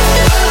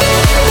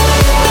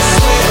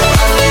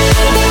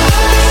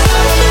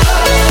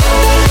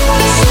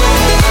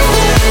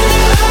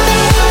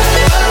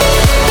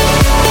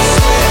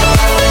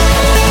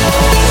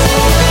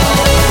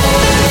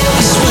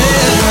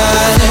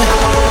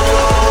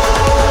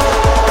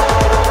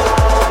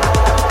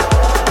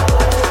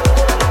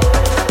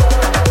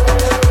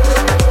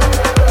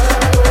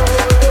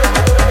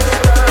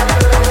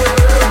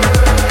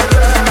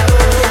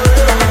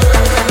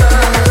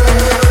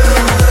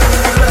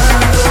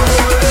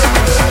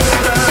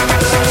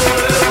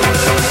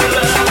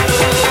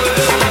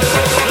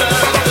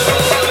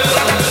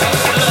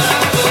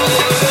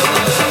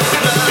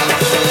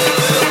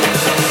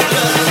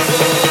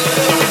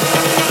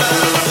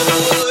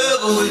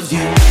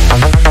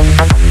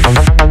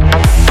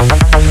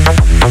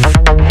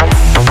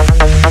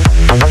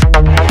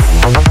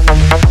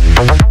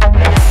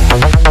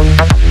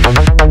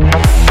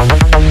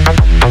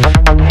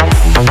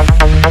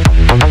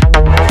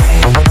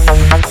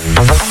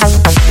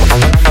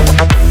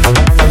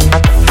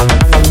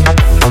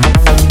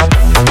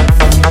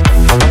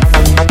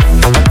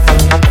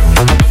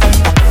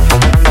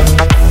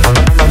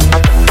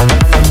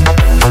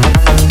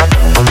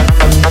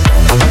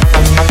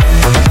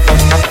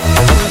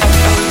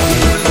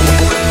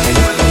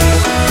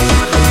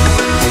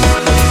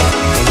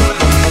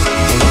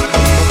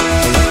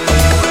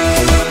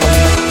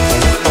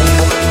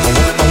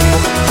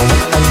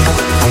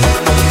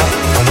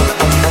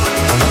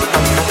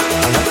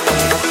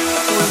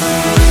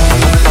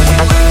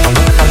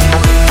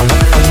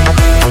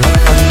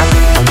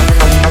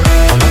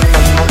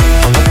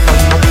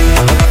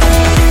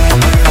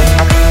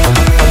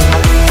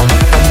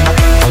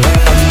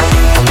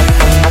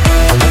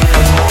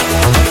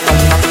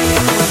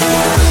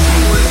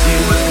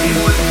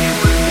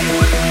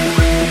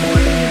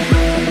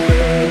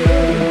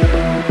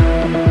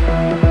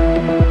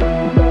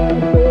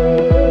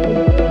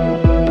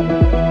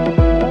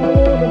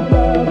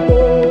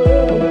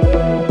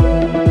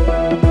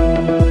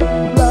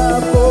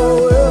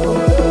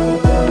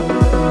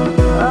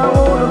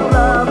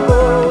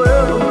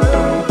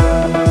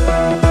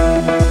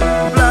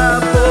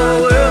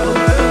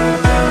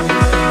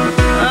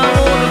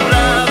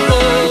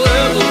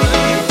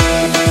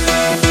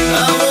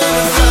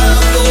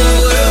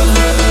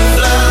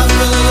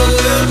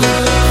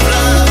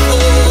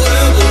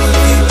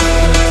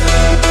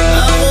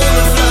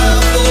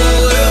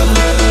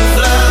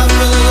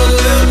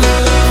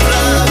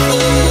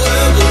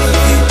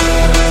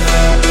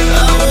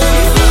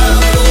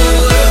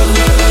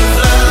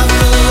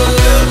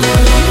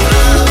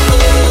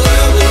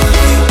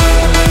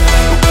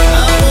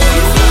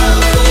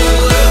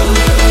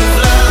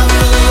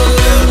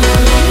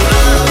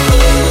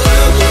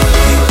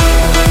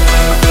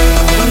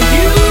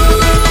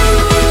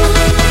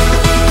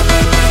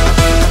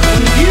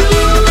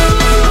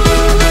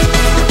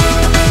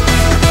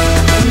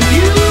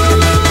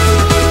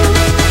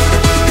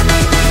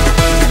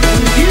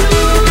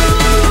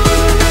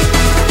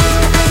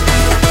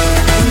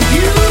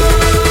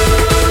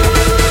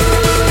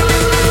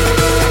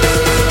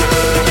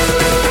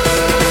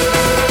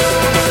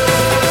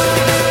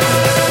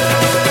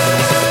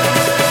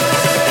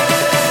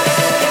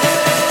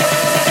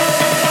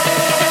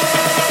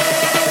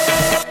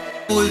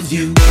 with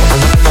you.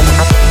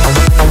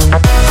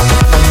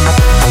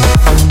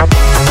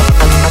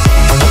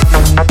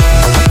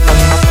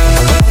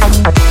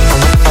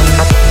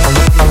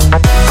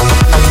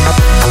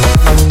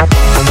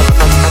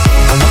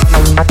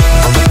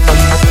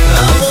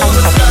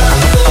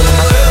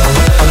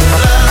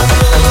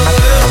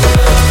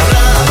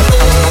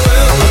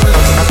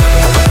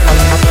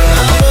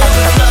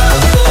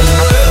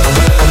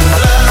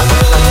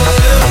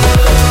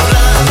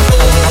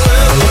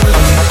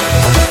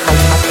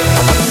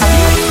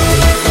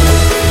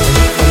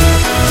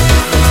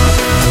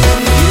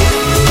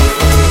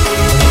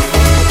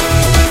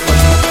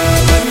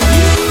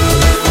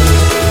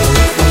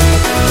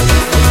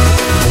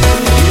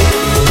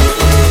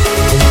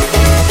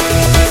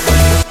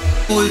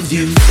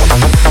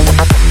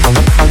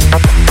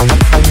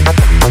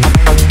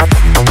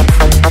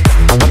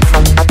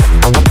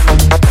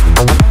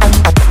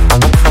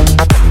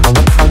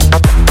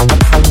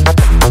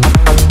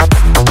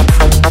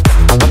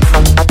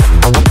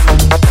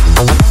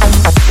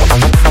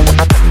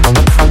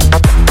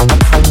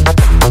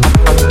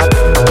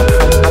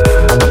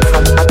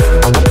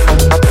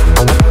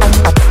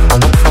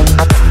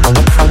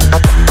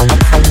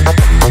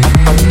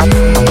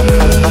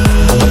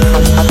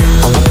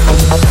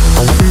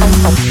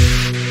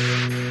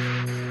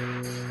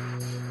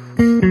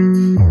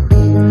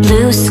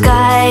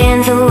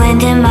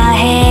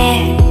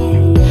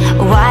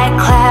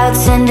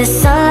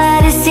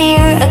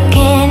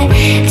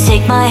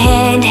 my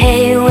hand,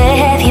 hey, where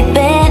have you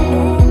been?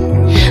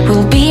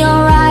 We'll be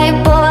alright,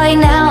 boy,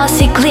 now I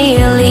see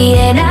clearly,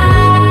 and I'll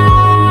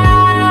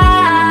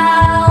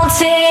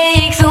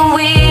take the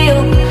wheel.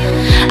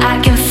 I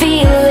can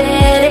feel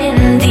it in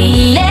the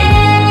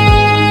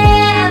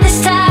air. This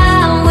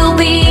time we'll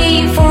be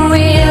for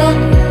real.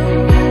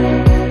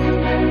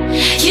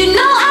 You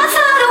know I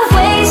thought of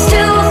ways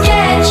to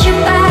get you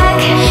back.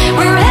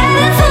 We're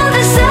headed for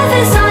the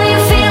surface, are you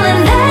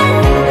feeling that?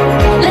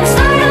 Let's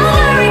start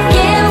over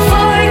again,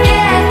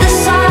 forget the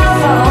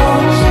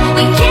sorrows.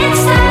 We can't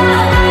stop.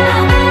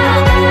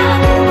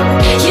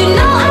 You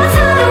know I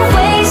thought of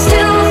ways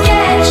to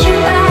get you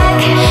back.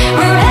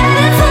 We're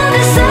headed for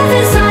the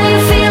surface, are you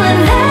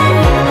feeling that?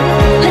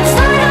 Let's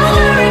start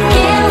over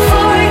again,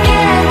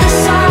 forget the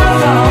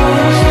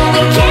sorrows.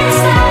 We can't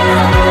stop.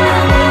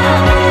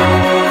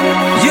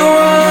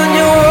 You're on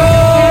your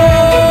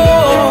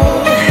own.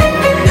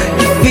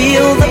 You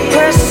feel the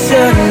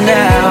pressure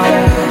now.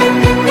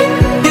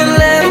 You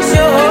left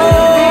your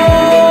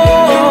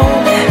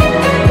home.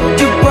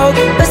 You broke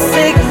a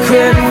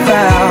sacred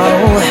vow.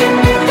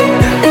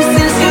 And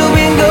since you've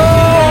been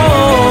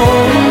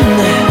gone,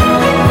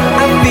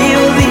 I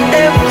feel the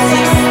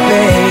empty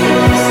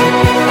space.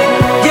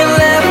 You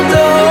left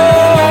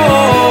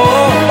home,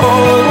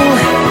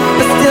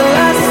 but still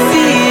I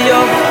see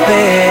your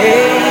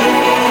face.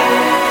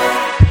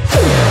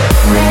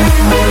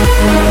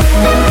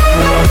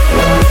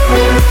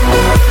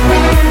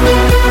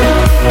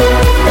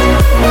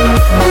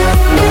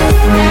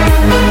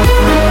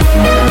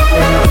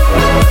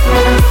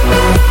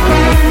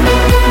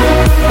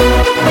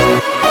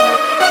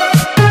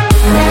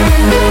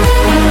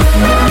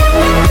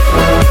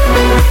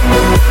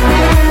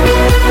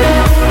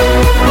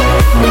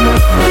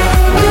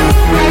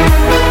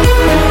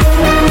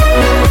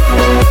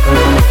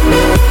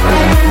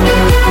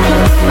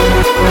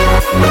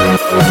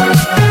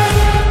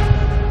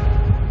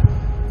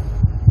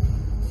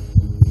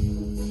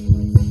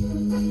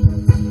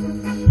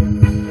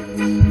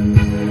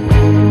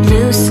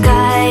 Blue sky.